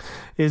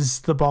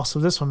is the boss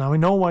of this one. Now we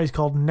know why he's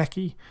called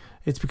Necky.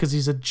 It's because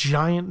he's a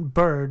giant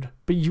bird,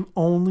 but you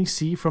only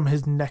see from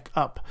his neck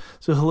up.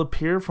 So he'll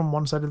appear from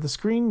one side of the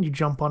screen, you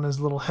jump on his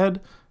little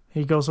head,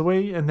 he goes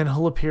away, and then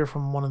he'll appear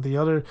from one of the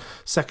other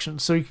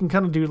sections. So you can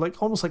kind of do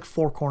almost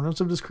 4 corners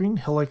of the screen.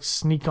 He'll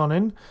sneak on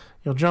in,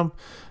 you'll jump.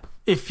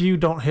 If you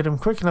don't hit him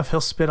quick enough,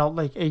 he'll spit out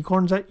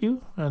acorns at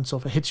you. And so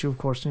if it hits you, of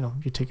course,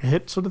 you take a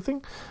hit sort of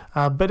thing.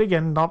 But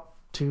again, not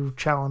too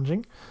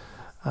challenging.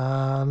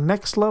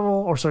 Next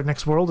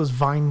world is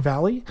Vine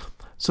Valley.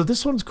 So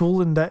this one's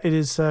cool in that it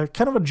is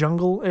kind of a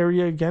jungle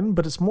area again,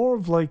 but it's more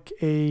of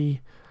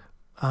a,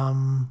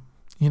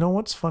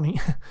 what's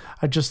funny?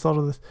 I just thought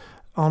of this.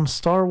 On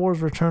Star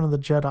Wars Return of the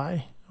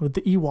Jedi, with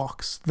the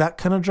Ewoks, that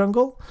kind of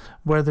jungle,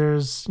 where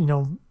there's,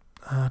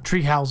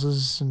 tree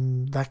houses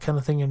and that kind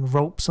of thing, and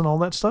ropes and all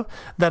that stuff.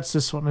 That's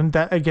this one. And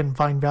that, again,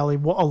 Vine Valley,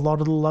 a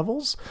lot of the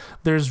levels,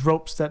 there's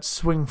ropes that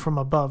swing from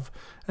above,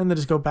 and they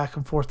just go back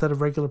and forth at a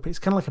regular pace,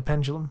 kind of like a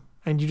pendulum.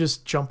 And you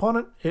just jump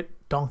on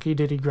it, Donkey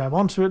Diddy grab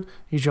onto it,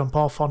 you jump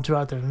off onto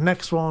either the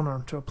next one or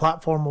onto a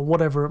platform or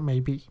whatever it may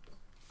be.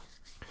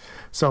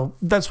 So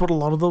that's what a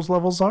lot of those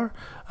levels are.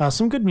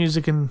 Some good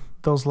music in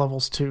those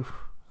levels too.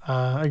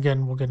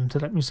 Again, we'll get into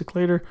that music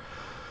later.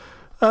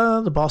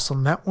 The boss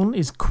on that one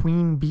is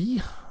Queen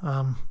Bee.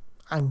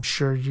 I'm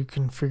sure you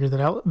can figure that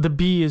out. The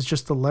B is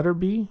just the letter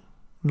B,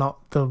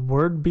 not the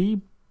word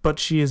B, but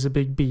she is a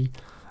big bee.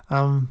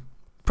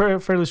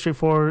 Fairly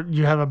straightforward.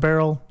 You have a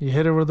barrel, you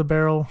hit her with a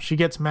barrel, she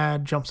gets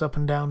mad, jumps up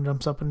and down,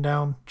 jumps up and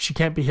down. She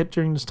can't be hit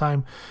during this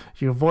time.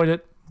 You avoid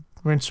it,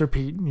 rinse,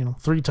 repeat,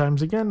 3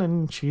 times again,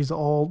 and she's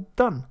all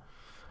done.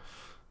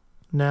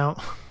 Now,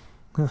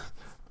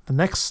 the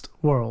next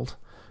world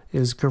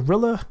is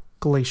Gorilla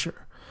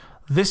Glacier.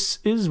 This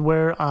is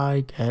where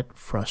I get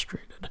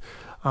frustrated.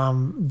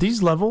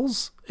 These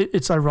levels,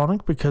 it's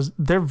ironic because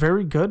they're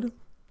very good,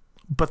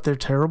 but they're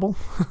terrible.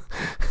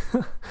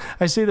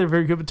 I say they're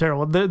very good but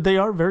terrible. They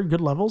are very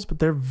good levels, but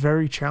they're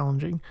very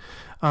challenging.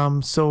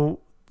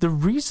 So the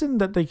reason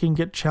that they can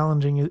get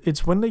challenging,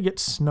 it's when they get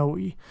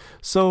snowy.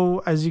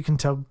 So as you can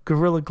tell,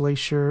 Gorilla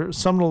Glacier,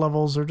 some of the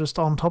levels are just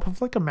on top of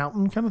like a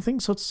mountain kind of thing.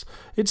 So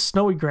it's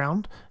snowy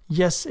ground.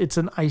 Yes, it's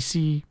an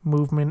icy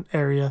movement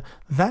area.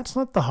 That's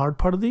not the hard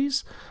part of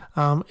these.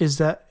 Is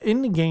that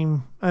in the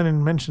game, I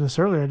didn't mention this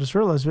earlier, I just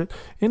realized it,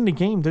 in the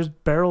game, there's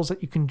barrels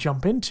that you can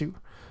jump into.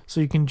 So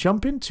you can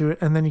jump into it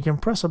and then you can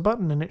press a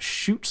button and it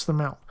shoots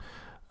them out.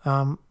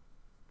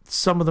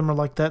 Some of them are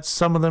like that.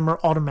 Some of them are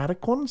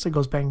automatic ones. It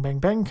goes bang, bang,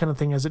 bang kind of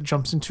thing as it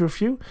jumps into a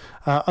few.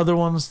 Other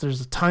ones,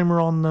 there's a timer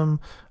on them.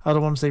 Other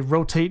ones, they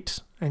rotate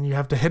and you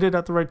have to hit it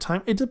at the right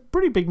time. It's a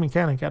pretty big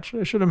mechanic,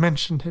 actually. I should have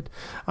mentioned it.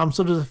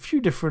 So there's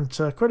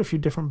quite a few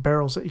different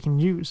barrels that you can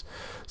use.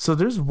 So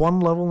there's one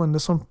level in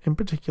this one in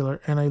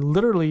particular, and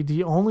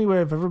the only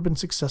way I've ever been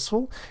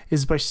successful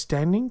is by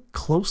standing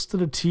close to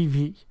the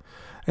TV.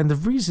 And the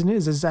reason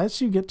is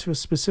as you get to a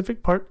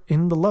specific part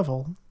in the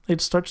level, it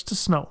starts to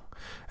snow.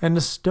 And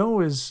the snow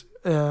is,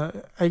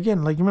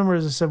 again, like you remember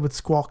as I said with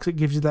Squawks, it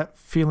gives you that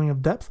feeling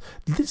of depth.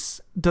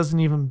 This does an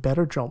even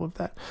better job of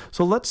that.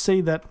 So let's say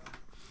that,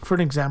 for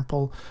an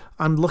example,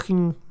 I'm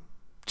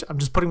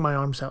just putting my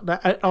arms out.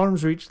 At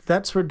arm's reach,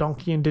 that's where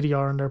Donkey and Diddy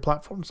are on their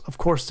platforms. Of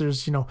course,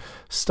 there's,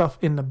 stuff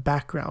in the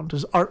background.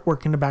 There's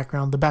artwork in the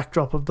background, the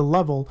backdrop of the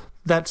level,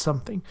 that's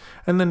something.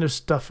 And then there's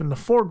stuff in the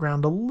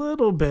foreground, a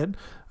little bit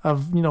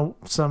of,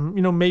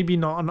 some, maybe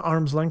not an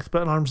arm's length,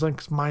 but an arm's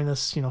length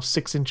minus,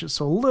 6 inches.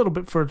 So a little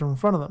bit further in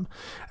front of them.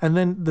 And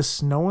then the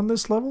snow in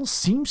this level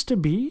seems to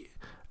be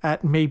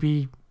at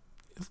maybe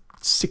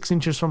 6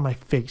 inches from my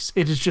face.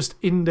 It is just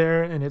in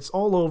there and it's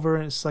all over,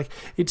 and it's like,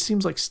 it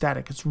seems like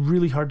static. It's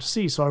really hard to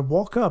see. So I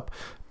walk up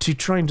to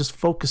try and just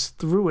focus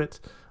through it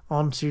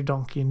onto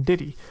Donkey and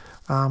Diddy.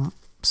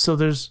 So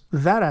there's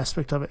that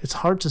aspect of it. It's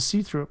hard to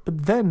see through it.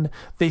 But then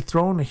they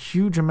throw in a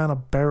huge amount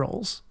of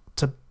barrels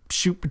to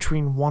shoot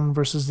between one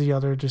versus the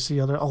other, just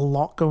the other, a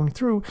lot going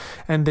through,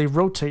 and they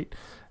rotate.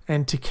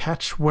 And to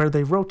catch where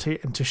they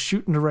rotate and to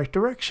shoot in the right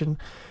direction,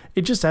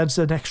 it just adds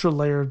an extra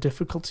layer of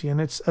difficulty.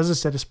 And it's, as I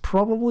said, it's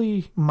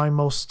probably my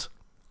most,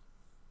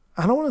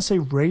 I don't want to say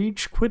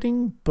rage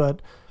quitting,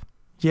 but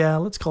yeah,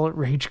 let's call it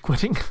rage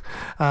quitting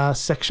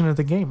section of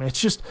the game.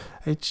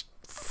 It's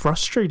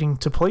frustrating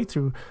to play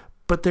through,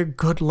 but they're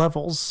good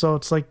levels. So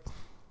it's like,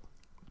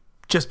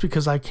 just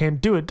because I can't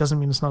do it doesn't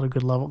mean it's not a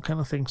good level kind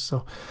of thing.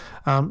 So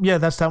yeah,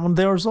 that's that one.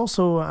 There's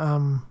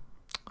also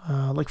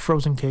like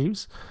frozen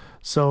caves.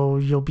 So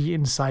you'll be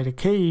inside a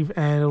cave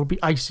and it'll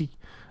be icy.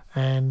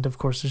 And of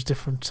course, there's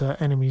different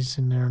enemies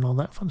in there and all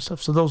that fun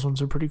stuff. So those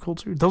ones are pretty cool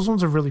too. Those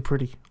ones are really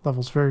pretty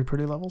levels, very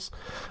pretty levels.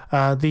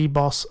 The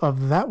boss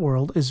of that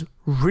world is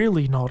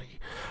really naughty.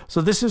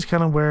 So this is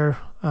kind of where,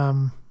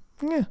 kind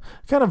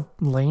of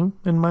lame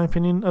in my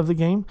opinion of the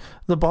game.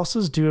 The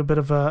bosses do a bit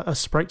of a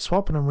sprite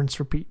swap and a rinse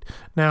repeat.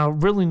 Now,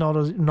 really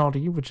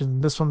naughty, which is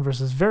in this one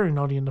versus very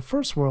naughty in the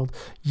first world.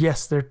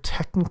 Yes, they're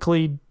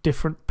technically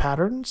different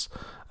patterns,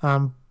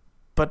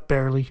 but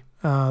barely.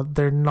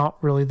 They're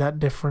not really that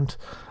different.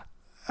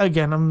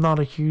 Again, I'm not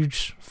a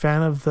huge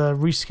fan of the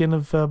reskin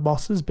of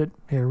bosses, but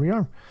here we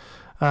are.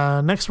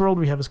 Next world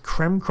we have is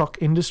Creme Croc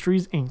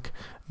Industries Inc.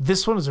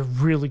 This one is a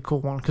really cool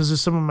one because there's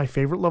some of my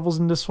favorite levels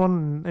in this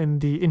one, in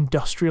the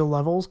industrial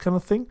levels kind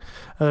of thing.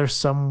 There's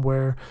some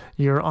where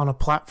you're on a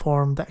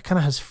platform that kind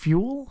of has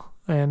fuel,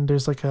 and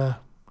there's like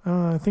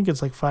I think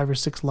it's like 5 or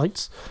 6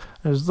 lights.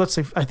 I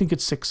think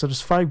it's 6, so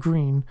there's 5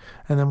 green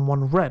and then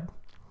 1 red.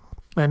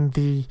 And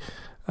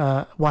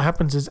what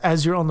happens is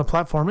as you're on the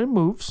platform, it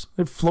moves,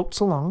 it floats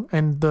along,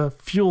 and the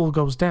fuel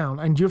goes down,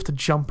 and you have to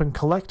jump and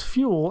collect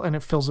fuel, and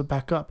it fills it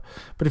back up.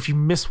 But if you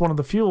miss one of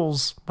the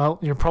fuels, well,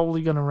 you're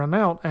probably going to run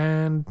out,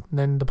 and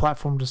then the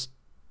platform just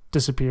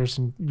disappears,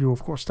 and you,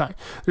 of course, die.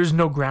 There's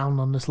no ground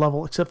on this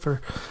level, except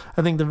for,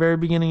 I think, the very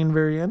beginning and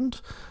very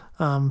end.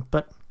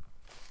 But,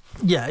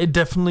 yeah,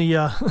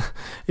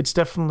 it's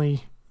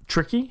definitely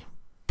tricky,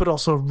 but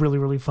also a really,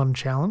 really fun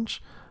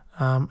challenge.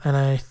 And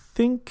I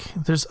think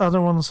there's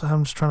other ones.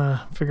 I'm just trying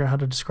to figure out how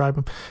to describe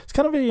them. It's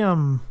kind of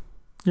a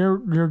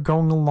you're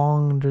going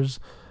along, and there's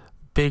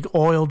big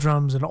oil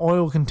drums and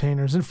oil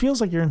containers, and it feels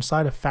like you're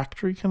inside a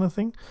factory kind of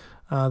thing.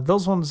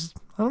 Those ones,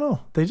 I don't know,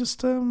 they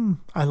just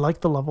I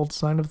like the level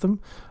design of them.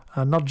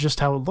 not just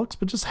how it looks,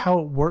 but just how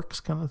it works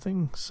kind of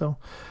thing. So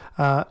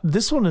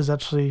this one is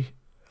actually,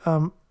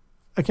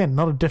 again,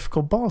 not a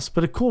difficult boss,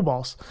 but a cool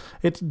boss.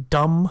 It's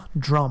Dumb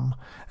Drum.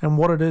 And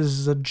what it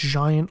is a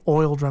giant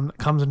oil drum that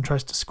comes and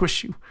tries to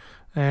squish you.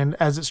 And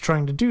as it's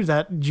trying to do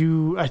that,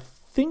 I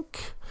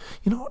think,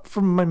 you know what,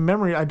 from my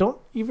memory, I don't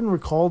even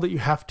recall that you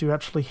have to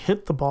actually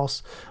hit the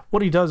boss.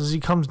 What he does is he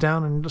comes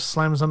down and just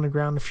slams on the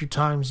ground a few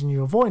times and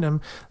you avoid him,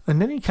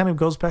 and then he kind of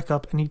goes back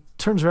up and he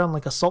turns around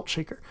like a salt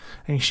shaker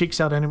and he shakes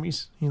out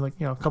enemies.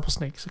 A couple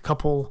snakes, a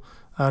couple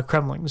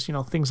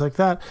kremlings, things like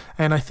that.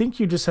 And I think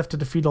you just have to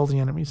defeat all the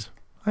enemies.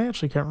 I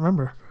actually can't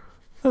remember.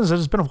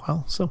 It's been a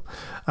while. So,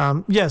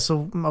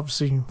 so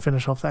obviously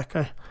finish off that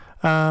guy.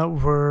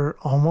 We're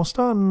almost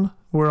done.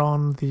 We're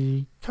on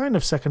the kind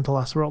of second to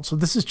last world. So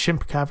this is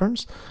Chimp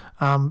Caverns.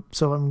 That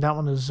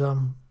one is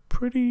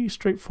pretty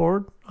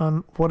straightforward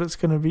on what it's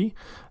going to be.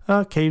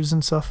 Caves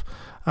and stuff.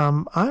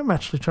 I'm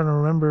actually trying to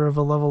remember of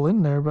a level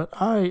in there, but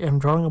I am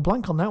drawing a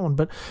blank on that one.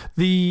 But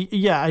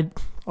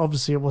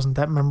obviously it wasn't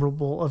that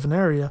memorable of an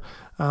area.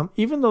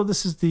 Even though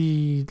this is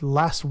the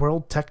last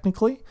world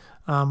technically,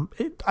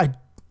 it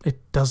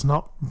does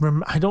not.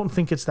 I don't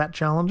think it's that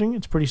challenging.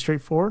 It's pretty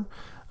straightforward.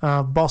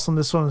 Boss on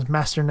this one is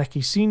Master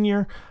Neki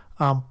Sr.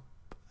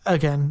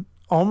 Again,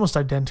 almost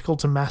identical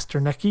to Master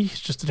Neki,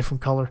 it's just a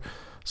different color.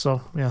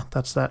 So, yeah,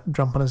 that's that.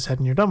 Jump on his head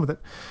and you're done with it.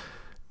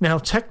 Now,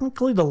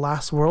 technically, the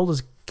last world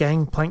is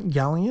Gangplank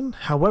Galleon.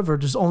 However,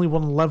 there's only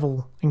one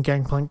level in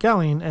Gangplank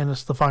Galleon, and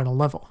it's the final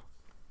level.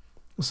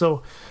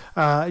 So,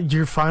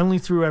 you're finally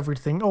through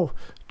everything. Oh,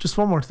 just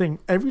one more thing.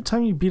 Every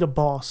time you beat a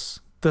boss,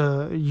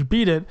 you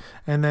beat it,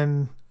 and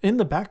then in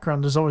the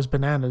background, there's always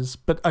bananas,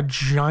 but a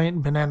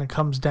giant banana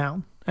comes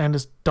down. And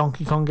as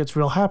Donkey Kong gets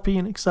real happy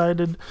and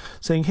excited,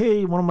 saying,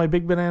 hey, one of my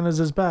big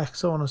bananas is back,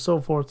 so on and so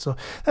forth. So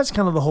that's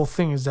kind of the whole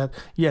thing, is that,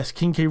 yes,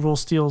 King K. Rool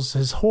steals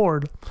his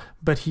hoard,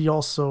 but he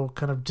also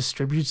kind of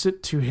distributes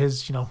it to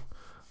his,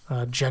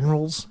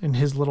 generals in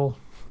his little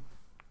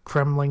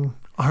Kremling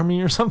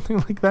army or something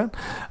like that.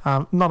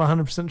 Not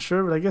 100%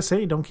 sure, but I guess,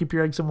 hey, don't keep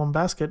your eggs in one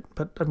basket.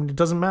 But, it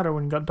doesn't matter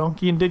when you got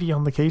Donkey and Diddy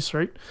on the case,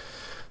 right?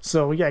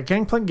 So, yeah,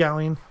 Gangplank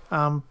Galleon,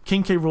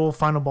 King K. Rool,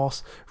 final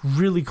boss.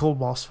 Really cool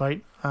boss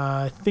fight.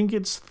 I think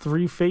it's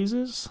 3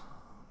 phases.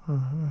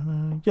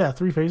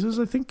 3 phases,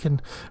 I think.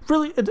 And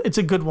really, it's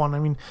a good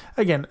one.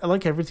 Again,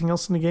 like everything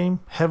else in the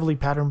game, heavily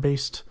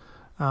pattern-based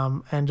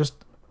and just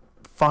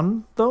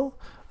fun, though.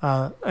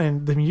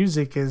 And the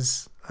music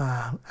is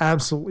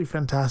absolutely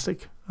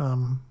fantastic.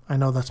 I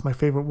know that's my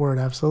favorite word,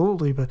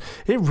 absolutely, but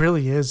it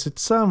really is.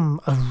 It's a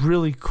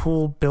really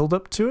cool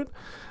build-up to it.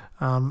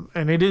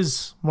 And it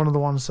is one of the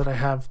ones that I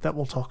have that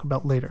we'll talk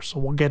about later, so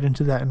we'll get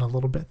into that in a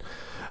little bit.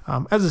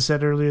 As I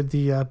said earlier,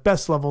 the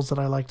best levels that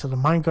I liked are the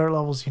minecart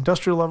levels, the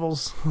industrial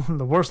levels,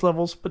 the worst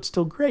levels, but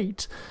still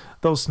great.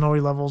 Those snowy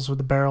levels with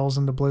the barrels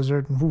and the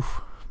blizzard, and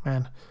woof,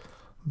 man,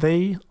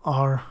 they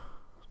are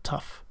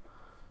tough.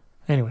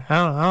 Anyway, I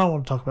don't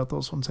want to talk about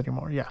those ones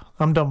anymore. Yeah,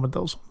 I'm done with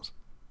those ones.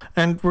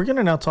 And we're going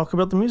to now talk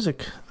about the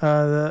music.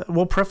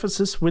 We'll preface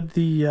this with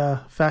the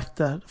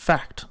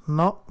fact,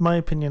 not my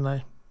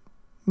opinion,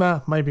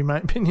 maybe my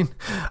opinion,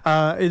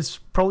 is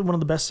probably one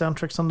of the best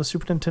soundtracks on the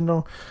Super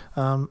Nintendo,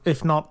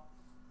 if not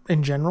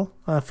in general,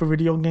 for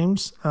video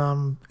games.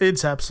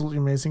 It's absolutely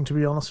amazing, to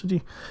be honest with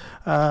you.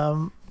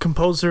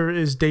 Composer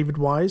is David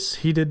Wise.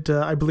 He did,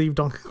 I believe,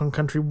 Donkey Kong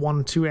Country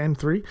 1, 2, and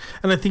 3,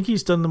 and I think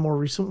he's done the more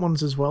recent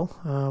ones as well.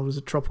 Was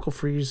it Tropical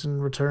Freeze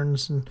and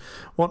Returns and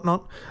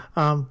whatnot?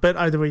 But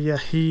either way, yeah,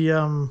 he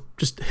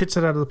just hits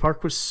it out of the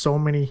park with so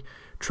many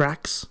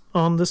tracks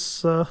on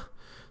this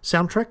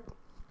soundtrack.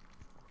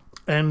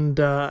 And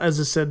as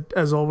I said,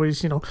 as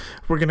always,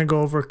 we're going to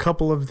go over a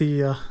couple of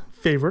the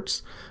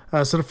favorites.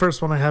 So the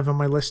first one I have on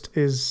my list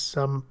is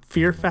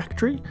Fear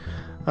Factory.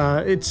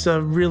 It's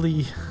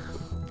really,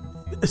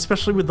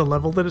 especially with the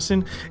level that it's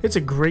in, it's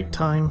a great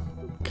time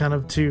kind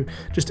of to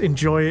just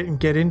enjoy it and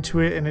get into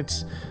it. And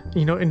it's,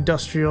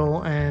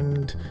 industrial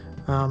and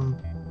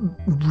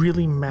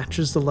really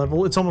matches the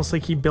level. It's almost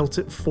like he built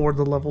it for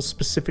the level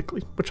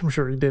specifically, which I'm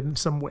sure he did in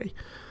some way.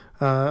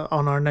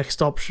 On our next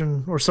choice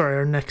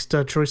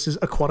is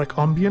Aquatic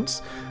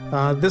Ambience.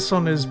 This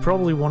one is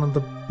probably one of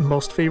the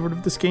most favorite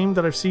of this game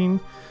that I've seen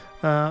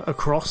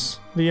across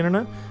the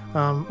internet.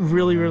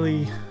 Really,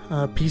 really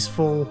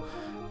peaceful.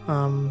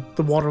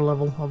 The water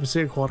level,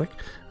 obviously aquatic,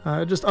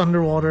 just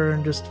underwater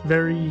and just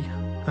very,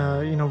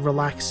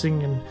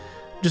 relaxing and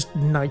just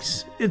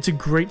nice. It's a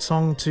great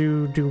song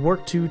to do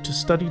work to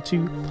study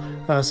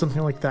to,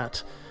 something like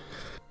that.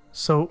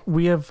 So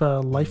we have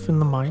Life in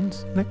the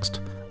Mines next.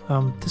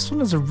 This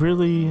one is a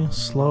really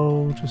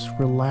slow, just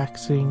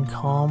relaxing,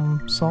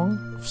 calm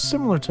song,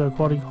 similar to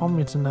Aquatic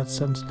Ambience in that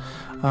sense.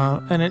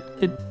 And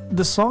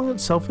the song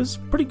itself is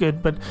pretty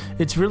good, but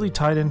it's really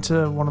tied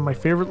into one of my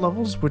favorite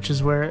levels, which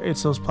is where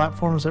it's those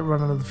platforms that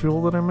run out of the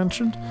fuel that I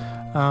mentioned.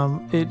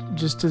 It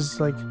just is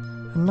like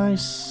a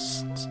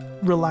nice,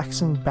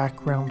 relaxing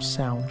background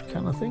sound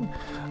kind of thing.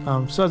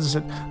 So as I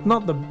said,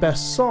 not the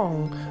best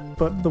song,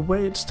 but the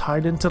way it's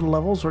tied into the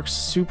levels works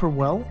super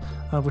well,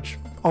 which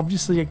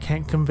obviously I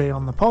can't convey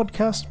on the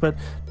podcast, but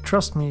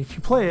trust me, if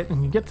you play it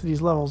and you get to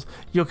these levels,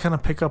 you'll kind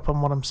of pick up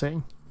on what I'm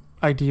saying,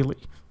 ideally.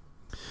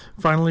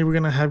 Finally, we're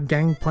going to have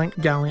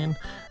Gangplank Galleon.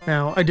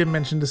 Now, I did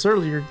mention this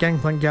earlier,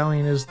 Gangplank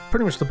Galleon is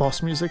pretty much the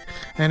boss music,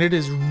 and it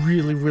is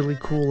really, really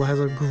cool. It has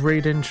a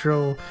great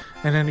intro,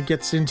 and then it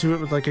gets into it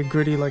with like a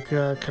gritty, like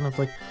kind of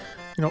like,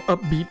 you know,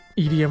 upbeat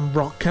EDM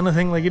rock kind of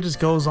thing. Like, it just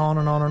goes on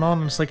and on and on,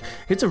 and it's like,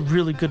 it's a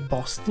really good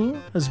boss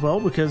theme as well,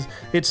 because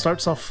it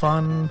starts off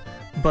fun,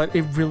 but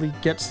it really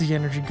gets the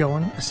energy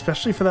going,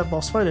 especially for that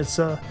boss fight. It's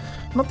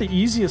not the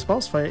easiest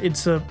boss fight.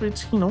 It's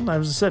you know,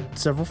 as I said,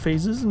 several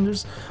phases, and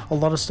there's a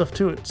lot of stuff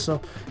to it. So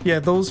yeah,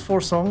 those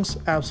 4 songs,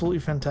 absolutely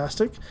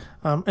fantastic.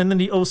 And then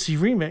the OC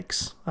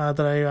remix that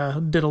I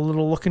did a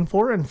little looking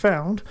for and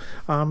found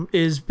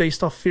is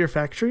based off Fear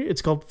Factory.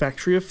 It's called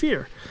Factory of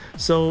Fear.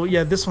 So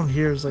yeah, this one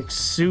here is like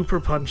super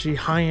punchy,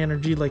 high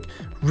energy, like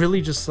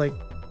really just like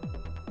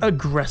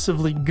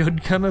aggressively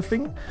good kind of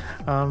thing.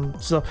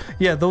 So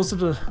yeah, those are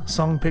the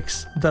song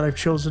picks that I've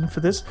chosen for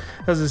this.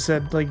 As I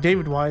said, like,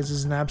 David Wise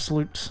is an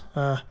absolute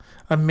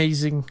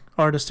amazing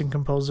artist and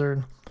composer,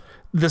 and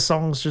the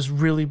songs just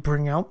really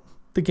bring out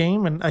the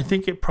game. And I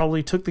think it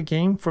probably took the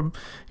game from,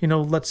 you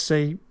know, let's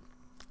say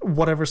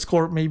whatever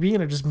score it may be,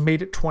 and it just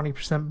made it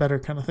 20% better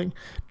kind of thing,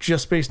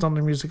 just based on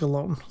the music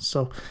alone.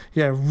 So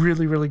yeah,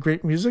 really, really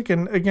great music.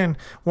 And again,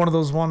 one of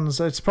those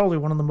ones, it's probably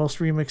one of the most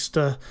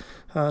remixed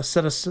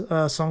set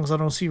of songs I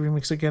don't see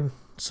remix again.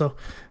 So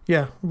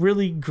yeah,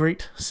 really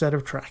great set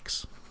of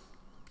tracks.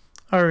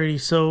 Alrighty,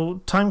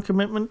 so time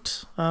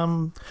commitment.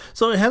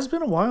 So it has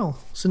been a while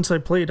since I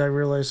played. I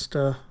realized,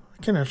 I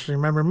can't actually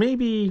remember.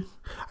 Maybe,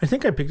 I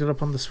think I picked it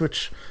up on the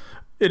Switch.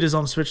 It is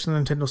on Switch, the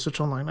Nintendo Switch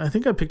Online. I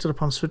think I picked it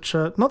up on Switch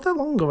not that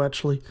long ago,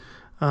 actually.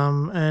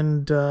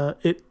 And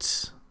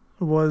it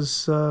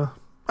was...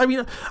 I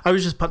mean, I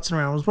was just putzing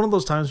around. It was one of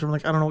those times where I'm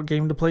like, I don't know what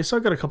game to play, so I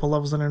got a couple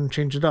levels in there and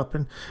changed it up.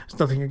 And it's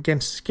nothing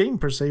against this game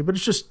per se, but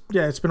it's just,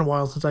 yeah, it's been a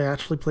while since I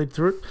actually played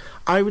through it.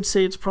 I would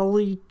say it's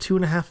probably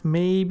 2.5,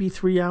 maybe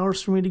 3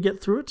 hours for me to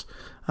get through it.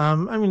 I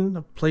mean,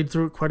 I've played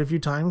through it quite a few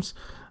times.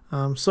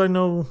 So I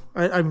know,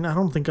 I mean, I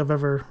don't think I've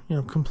ever, you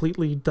know,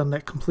 completely done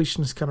that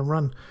completionist kind of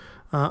run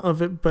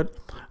of it, but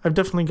I've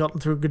definitely gotten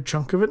through a good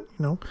chunk of it,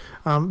 you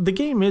know. The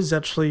game is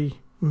actually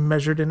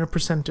measured in a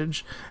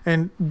percentage,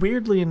 and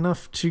weirdly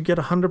enough, to get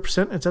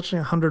 100%, it's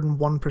actually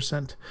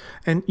 101%.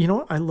 And you know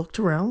what, I looked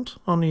around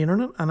on the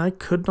internet and I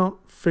could not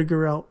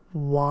figure out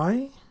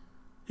why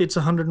it's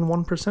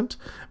 101%.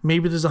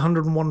 Maybe there's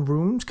 101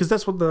 rooms, because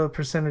that's what the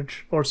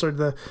percentage, or sorry,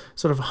 the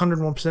sort of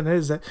 101%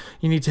 is, that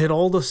you need to hit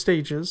all the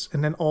stages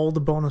and then all the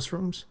bonus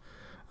rooms.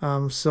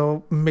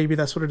 So maybe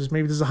that's what it is.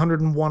 Maybe there's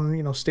 101,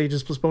 you know,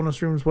 stages plus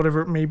bonus rooms, whatever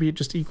it may be. It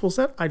just equals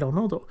that. I don't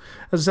know, though.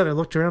 As I said, I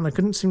looked around. I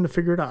couldn't seem to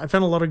figure it out. I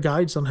found a lot of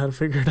guides on how to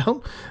figure it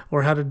out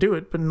or how to do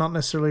it, but not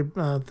necessarily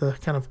the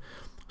kind of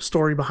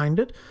story behind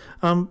it.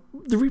 The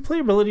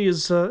replayability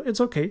is, it's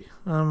okay.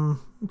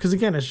 Because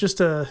again, it's just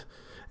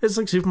it's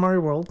like Super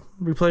Mario World.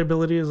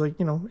 Replayability is like,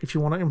 you know, if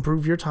you want to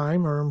improve your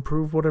time or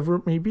improve whatever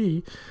it may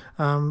be.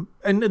 And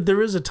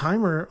there is a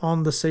timer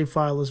on the save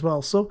file as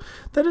well. So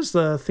that is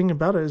the thing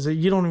about it, is that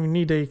you don't even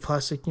need a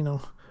classic, you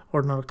know,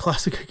 or not a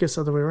classic, I guess,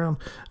 other way around,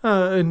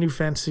 a new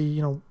fancy,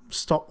 you know,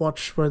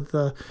 stopwatch with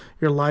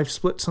your live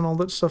splits and all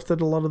that stuff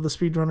that a lot of the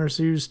speedrunners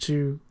use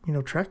to, you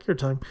know, track your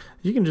time.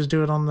 You can just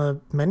do it on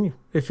the menu.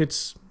 If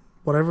it's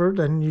whatever,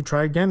 then you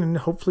try again and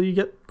hopefully you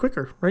get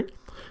quicker, right?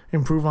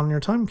 Improve on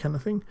your time kind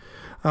of thing.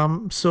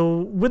 So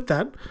with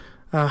that,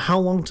 how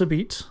long to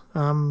beat?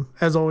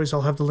 As always,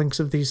 I'll have the links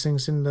of these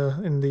things in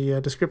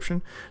the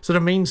description. So the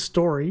main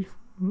story,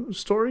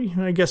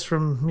 I guess,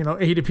 from, you know,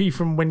 A to B,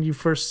 from when you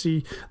first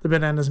see the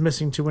bananas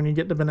missing to when you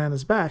get the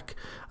bananas back,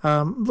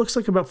 looks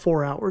like about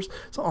 4 hours.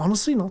 So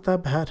honestly, not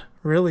that bad,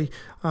 really.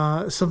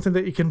 Something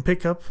that you can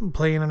pick up and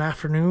play in an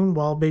afternoon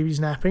while baby's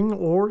napping,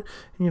 or,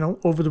 you know,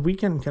 over the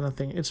weekend kind of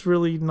thing. It's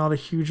really not a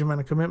huge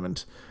amount of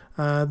commitment.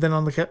 Then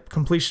on the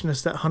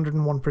completionist at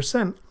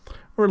 101%,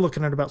 we're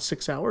looking at about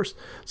 6 hours.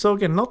 So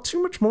again, not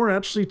too much more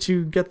actually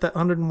to get that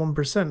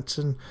 101%.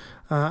 And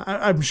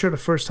I'm sure the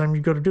first time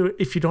you go to do it,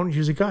 if you don't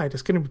use a guide,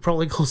 it's going to be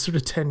probably closer to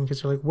 10,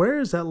 because you're like, where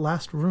is that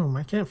last room?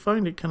 I can't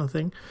find it, kind of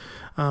thing.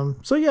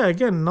 So yeah,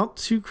 again, not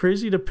too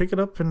crazy to pick it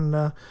up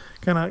and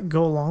kind of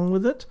go along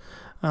with it.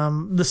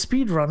 The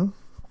speed run.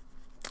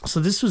 So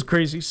this was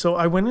crazy. So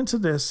I went into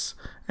this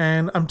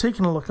and I'm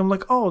taking a look. I'm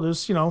like, oh,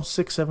 there's, you know,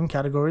 6-7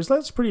 categories.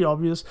 That's pretty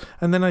obvious.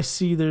 And then I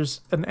see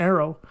there's an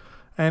arrow,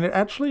 and it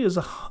actually is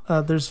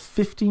there's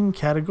 15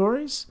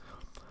 categories.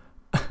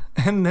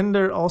 And then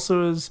there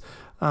also is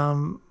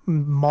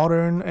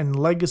modern and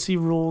legacy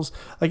rules.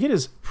 Like, it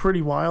is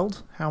pretty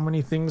wild how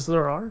many things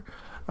there are.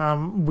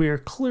 We're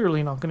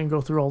clearly not going to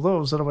go through all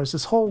those, otherwise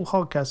this whole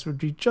podcast would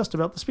be just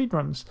about the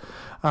speedruns.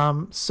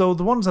 So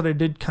the ones that I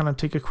did kind of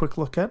take a quick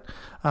look at,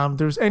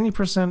 there's any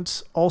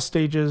percent, all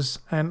stages,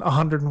 and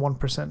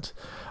 101%.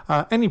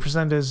 Any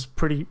percent is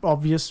pretty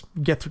obvious.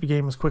 Get through the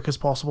game as quick as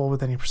possible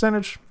with any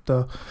percentage.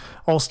 The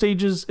all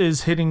stages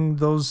is hitting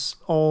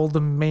all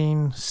the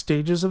main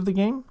stages of the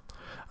game.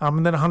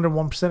 And then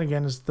 101%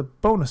 again is the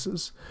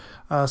bonuses.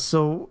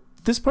 So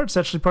this part's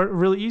actually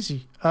really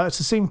easy. It's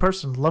the same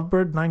person.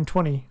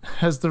 Lovebird920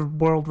 has the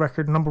world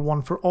record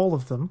 #1 for all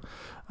of them.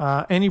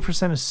 Any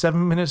percent is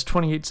 7 minutes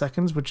 28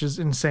 seconds, which is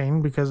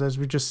insane because, as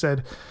we just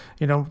said,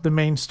 the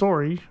main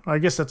story, I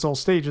guess that's all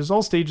stages.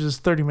 All stages is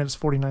 30 minutes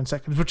 49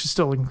 seconds, which is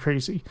still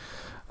crazy.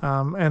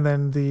 And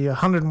then the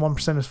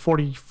 101% is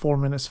 44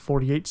 minutes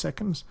 48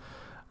 seconds.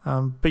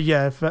 But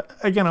yeah,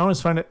 I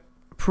always find it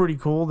pretty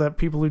cool that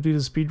people who do the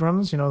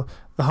speedruns,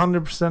 the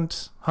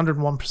 100%,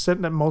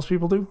 101% that most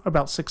people do,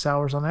 about 6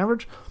 hours on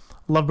average.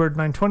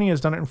 Lovebird920 has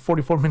done it in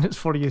 44 minutes,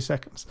 48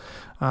 seconds.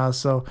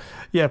 So,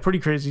 yeah, pretty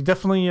crazy.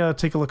 Definitely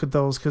take a look at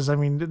those because,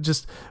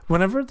 just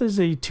whenever there's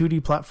a 2D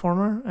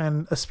platformer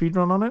and a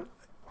speedrun on it,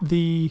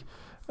 the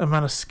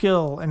amount of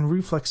skill and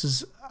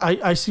reflexes,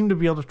 I seem to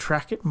be able to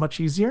track it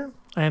much easier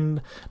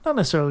and not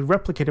necessarily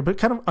replicate it, but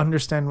kind of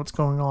understand what's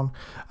going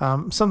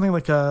on. Something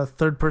like a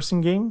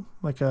third-person game,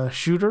 like a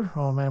shooter,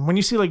 oh man, when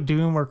you see like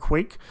Doom or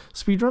Quake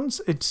speedruns,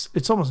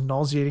 it's almost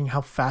nauseating how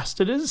fast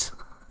it is.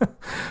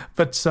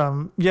 But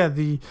yeah,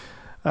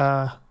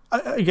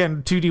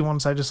 again, 2D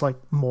ones I just like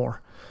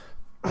more.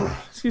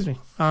 Excuse me.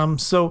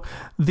 So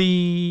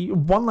the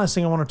one last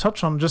thing I want to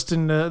touch on just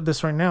in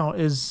this right now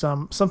is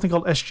something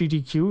called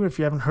SGDQ. If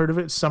you haven't heard of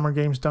it, it's Summer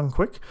Games Done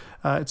Quick.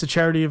 It's a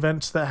charity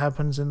event that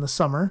happens in the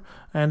summer,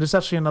 and there's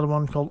actually another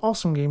one called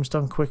Awesome Games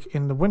Done Quick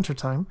in the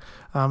wintertime.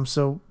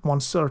 So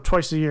once or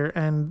twice a year,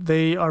 and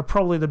they are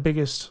probably the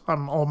biggest,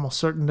 I'm almost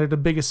certain they're the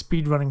biggest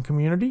speedrunning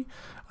community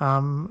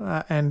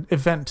and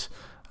event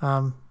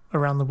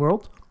around the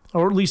world,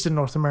 or at least in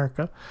North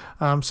America.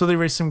 So they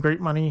raise some great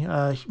money,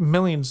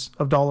 millions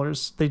of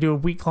dollars. They do a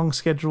week-long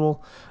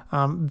schedule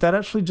that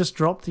actually just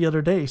dropped the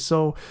other day.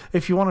 So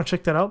if you want to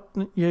check that out,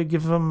 you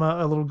give them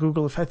a little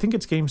Google. I think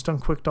it's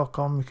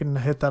gamesdonequick.com. You can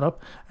hit that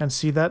up and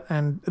see that.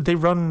 And they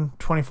run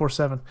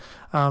 24/7.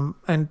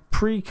 And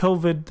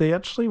pre-COVID, they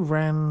actually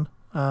ran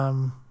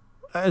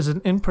as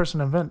an in-person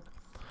event.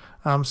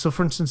 So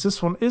for instance,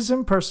 this one is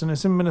in person.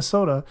 It's in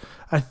Minnesota.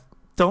 I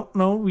don't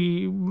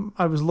know.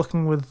 I was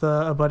looking with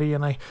a buddy,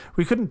 and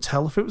we couldn't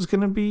tell if it was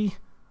going to be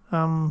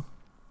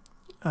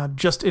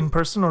just in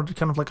person or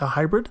kind of like a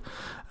hybrid,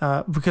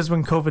 because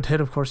when COVID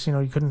hit, of course,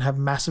 you couldn't have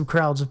massive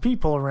crowds of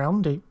people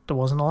around. It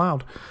wasn't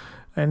allowed,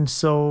 and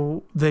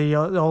so they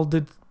all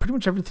did pretty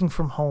much everything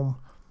from home.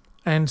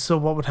 And so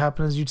what would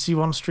happen is you'd see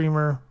one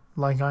streamer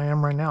like I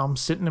am right now. I'm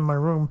sitting in my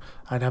room.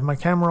 I'd have my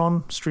camera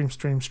on,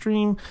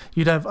 stream.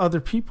 You'd have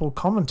other people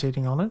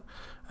commentating on it.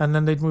 And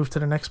then they'd move to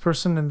the next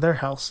person in their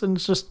house. And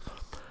it's just,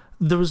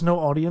 there was no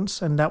audience.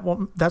 And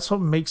that's what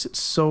makes it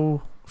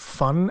so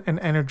fun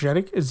and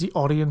energetic, is the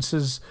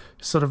audience's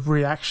sort of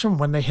reaction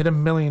when they hit $1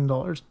 million,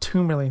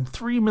 $2 million,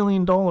 $3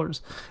 million.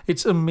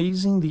 It's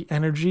amazing the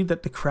energy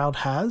that the crowd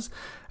has,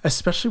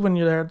 especially when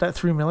you're there at that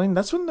 3 million.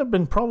 That's when they've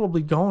been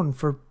probably going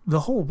for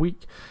the whole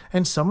week.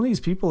 And some of these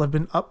people have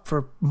been up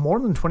for more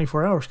than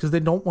 24 hours because they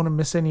don't want to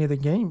miss any of the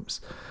games.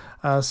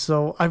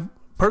 So I've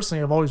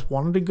always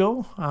wanted to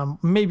go.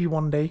 Maybe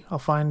one day I'll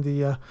find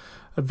the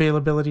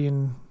availability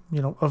and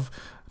of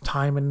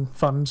time and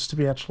funds to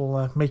be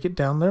make it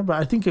down there.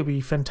 But I think it'd be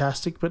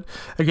fantastic. But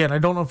again, I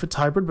don't know if it's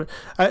hybrid. But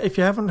if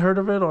you haven't heard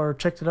of it or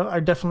checked it out, I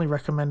definitely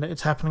recommend it.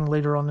 It's happening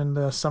later on in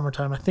the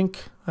summertime. I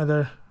think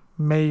either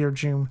May or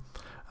June.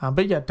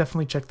 But yeah,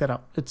 definitely check that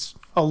out. It's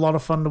a lot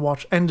of fun to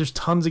watch, and there's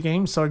tons of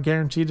games. So I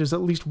guarantee there's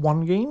at least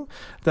one game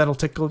that'll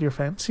tickle your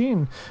fancy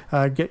and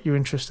get you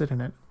interested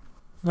in it.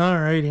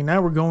 Alrighty,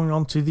 now we're going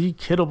on to the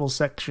kiddable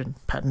section,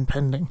 patent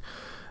pending.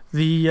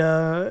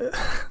 The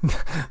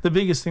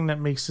biggest thing that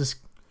makes this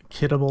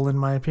kiddable, in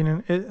my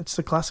opinion, it's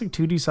the classic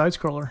 2D side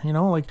scroller.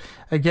 Like,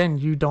 again,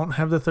 you don't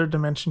have the third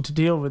dimension to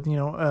deal with.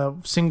 A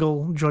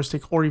single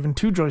joystick or even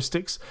two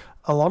joysticks.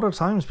 A lot of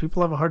times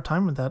people have a hard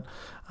time with that.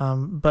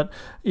 But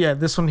yeah,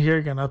 this one here,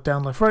 again, up,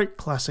 down, left, right,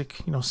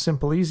 classic.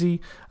 Simple, easy.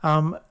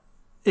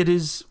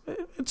 It's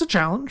a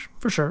challenge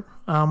for sure.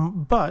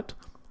 But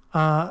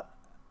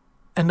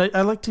and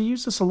I like to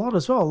use this a lot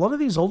as well. A lot of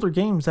these older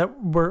games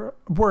that were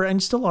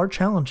and still are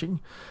challenging,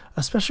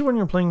 especially when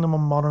you're playing them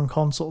on modern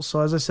consoles.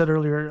 So as I said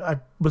earlier, I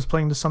was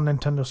playing this on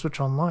Nintendo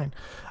Switch Online.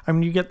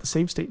 You get the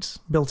save states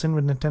built in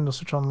with Nintendo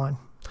Switch Online.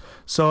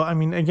 So,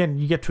 again,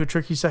 you get to a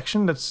tricky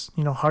section that's,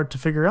 hard to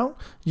figure out.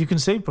 You can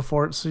save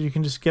before it, so you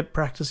can just get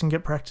practice.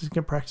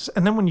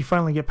 And then when you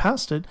finally get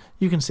past it,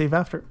 you can save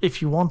after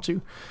if you want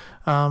to.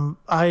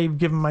 I've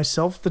given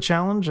myself the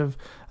challenge of,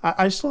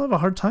 I still have a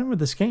hard time with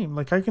this game.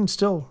 Like, I can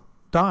still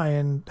die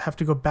and have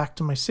to go back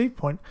to my save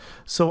point.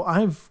 So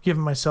I've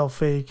given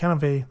myself a kind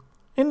of a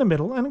in the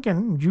middle, and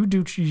again, you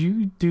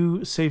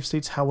do save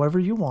states however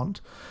you want,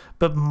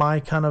 but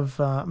my kind of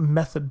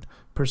method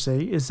per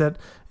se, is that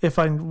if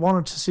I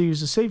wanted to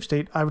use a save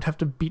state, I would have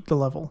to beat the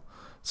level.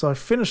 So I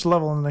finished the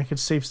level and then I could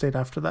save state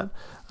after that.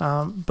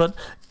 But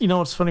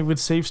it's funny with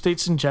save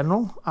states in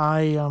general.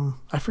 I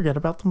forget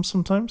about them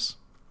sometimes.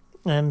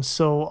 And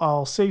so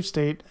I'll save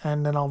state,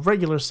 and then I'll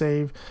regular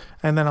save,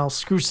 and then I'll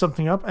screw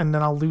something up, and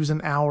then I'll lose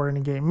an hour in a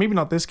game. Maybe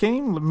not this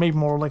game, maybe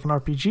more like an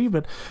RPG,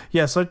 but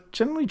yeah, so I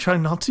generally try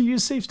not to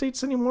use save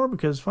states anymore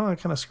because, well, it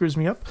kind of screws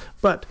me up.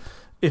 But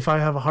if I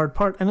have a hard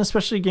part, and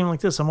especially a game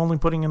like this, I'm only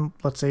putting in,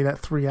 let's say, that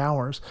 3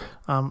 hours.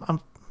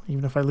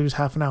 Even if I lose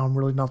half an hour, I'm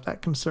really not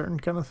that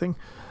concerned, kind of thing.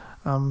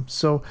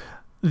 So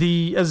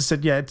as I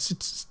said, yeah,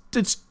 it's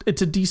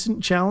a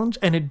decent challenge,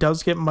 and it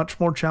does get much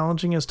more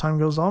challenging as time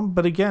goes on.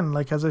 But again,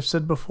 like as I've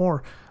said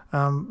before,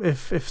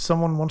 if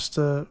someone wants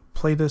to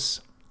play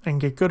this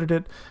and get good at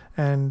it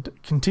and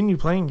continue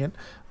playing it,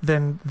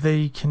 then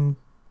they can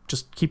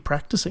just keep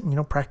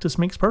practicing. Practice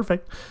makes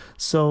perfect.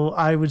 So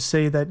I would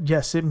say that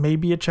yes, it may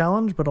be a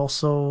challenge, but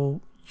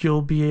also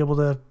you'll be able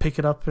to pick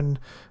it up, and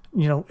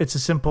it's a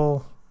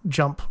simple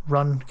jump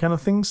run kind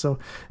of thing. So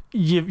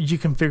you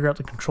can figure out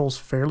the controls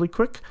fairly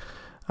quick.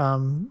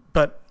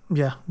 But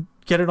yeah,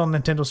 get it on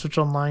Nintendo Switch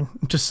Online,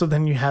 just so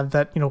then you have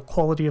that,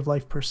 quality of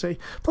life per se.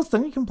 Plus,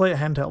 then you can play it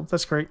handheld.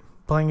 That's great.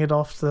 Playing it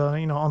off the,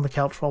 on the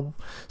couch while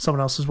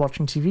someone else is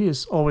watching TV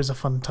is always a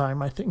fun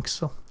time, I think.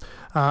 So,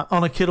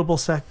 on a kiddable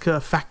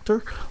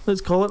factor, let's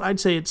call it, I'd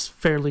say it's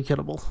fairly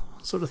kiddable,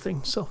 sort of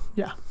thing. So,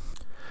 yeah.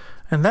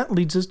 And that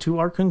leads us to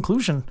our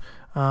conclusion.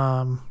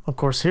 Of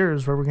course, here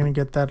is where we're going to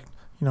get that,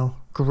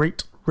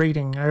 great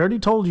rating. I already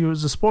told you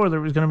as a spoiler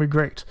it was going to be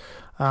great.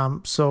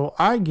 So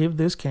I give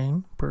this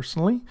game,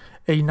 personally,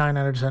 a 9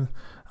 out of 10.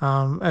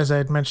 As I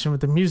had mentioned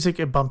with the music,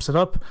 it bumps it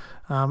up.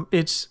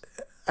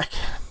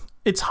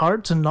 It's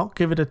hard to not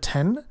give it a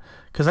 10,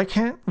 because I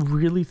can't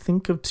really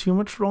think of too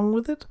much wrong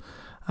with it.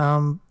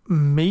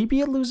 Maybe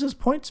it loses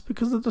points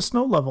because of the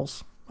snow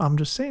levels. I'm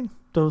just saying,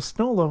 those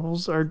snow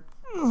levels are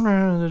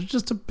they're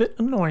just a bit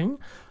annoying,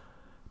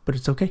 but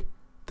it's okay.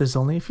 There's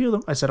only a few of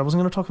them. I said I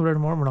wasn't going to talk about it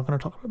anymore. We're not going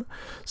to talk about it.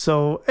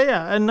 So,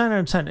 yeah, a 9 out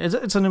of 10.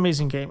 It's an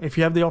amazing game. If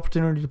you have the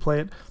opportunity to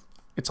play it,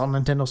 it's on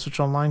Nintendo Switch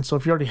Online. So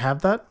if you already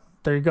have that,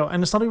 there you go.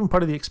 And it's not even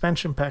part of the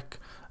expansion pack,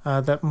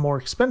 that more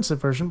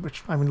expensive version,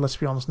 which, I mean, let's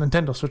be honest,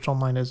 Nintendo Switch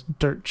Online is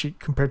dirt cheap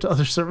compared to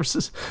other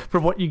services for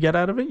what you get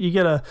out of it. You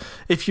get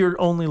if you're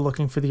only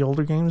looking for the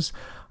older games,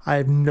 I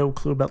have no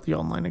clue about the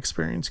online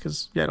experience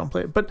because, yeah, I don't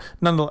play it. But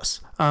nonetheless,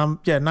 9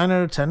 out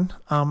of 10.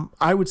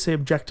 I would say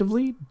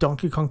objectively,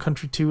 Donkey Kong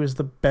Country 2 is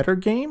the better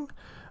game.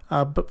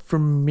 But for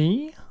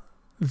me,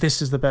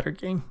 this is the better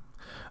game.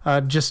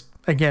 Just,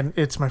 again,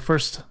 it's my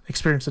first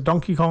experience of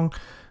Donkey Kong.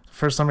 The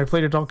first time I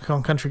played a Donkey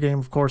Kong Country game,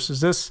 of course,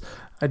 is this.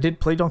 I did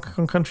play Donkey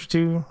Kong Country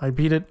 2. I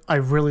beat it. I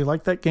really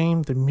like that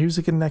game. The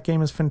music in that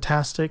game is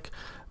fantastic.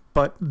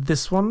 But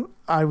this one,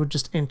 I would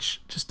just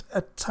inch just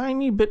a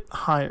tiny bit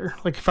higher.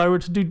 Like if I were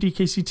to do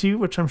DKC2,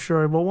 which I'm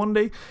sure I will one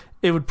day,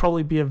 it would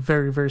probably be a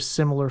very, very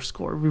similar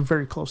score. We're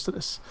very close to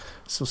this.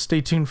 So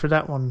stay tuned for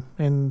that one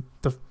in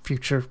the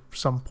future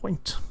some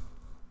point.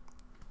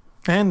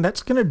 And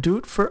that's going to do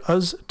it for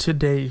us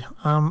today.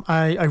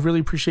 I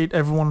really appreciate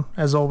everyone,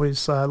 as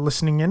always,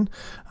 listening in.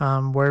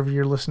 Wherever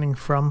you're listening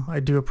from, I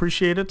do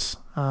appreciate it.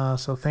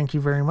 So thank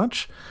you very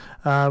much.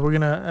 We're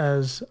going to,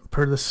 as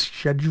per the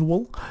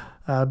schedule,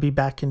 be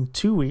back in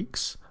 2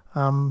 weeks.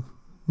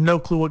 No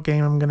clue what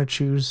game I'm going to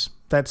choose.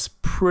 That's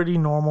pretty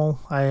normal.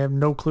 I have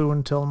no clue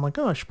until I'm like,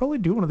 I should probably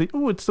do one of these.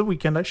 Oh, it's the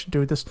weekend. I should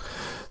do this.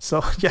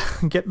 So, yeah,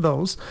 get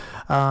those.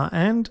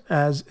 And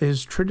as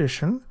is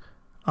tradition,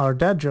 our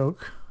dad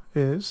joke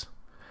is,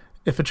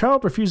 if a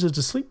child refuses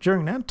to sleep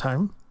during nap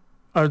time,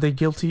 are they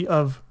guilty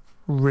of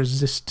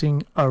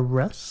resisting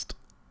arrest?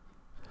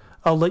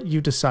 I'll let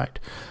you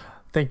decide.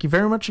 Thank you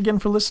very much again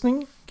for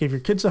listening. Give your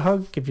kids a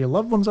hug. Give your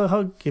loved ones a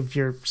hug. Give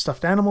your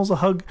stuffed animals a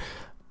hug.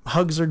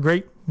 Hugs are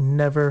great.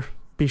 Never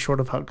be short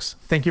of hugs.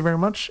 Thank you very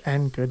much,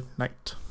 and good night.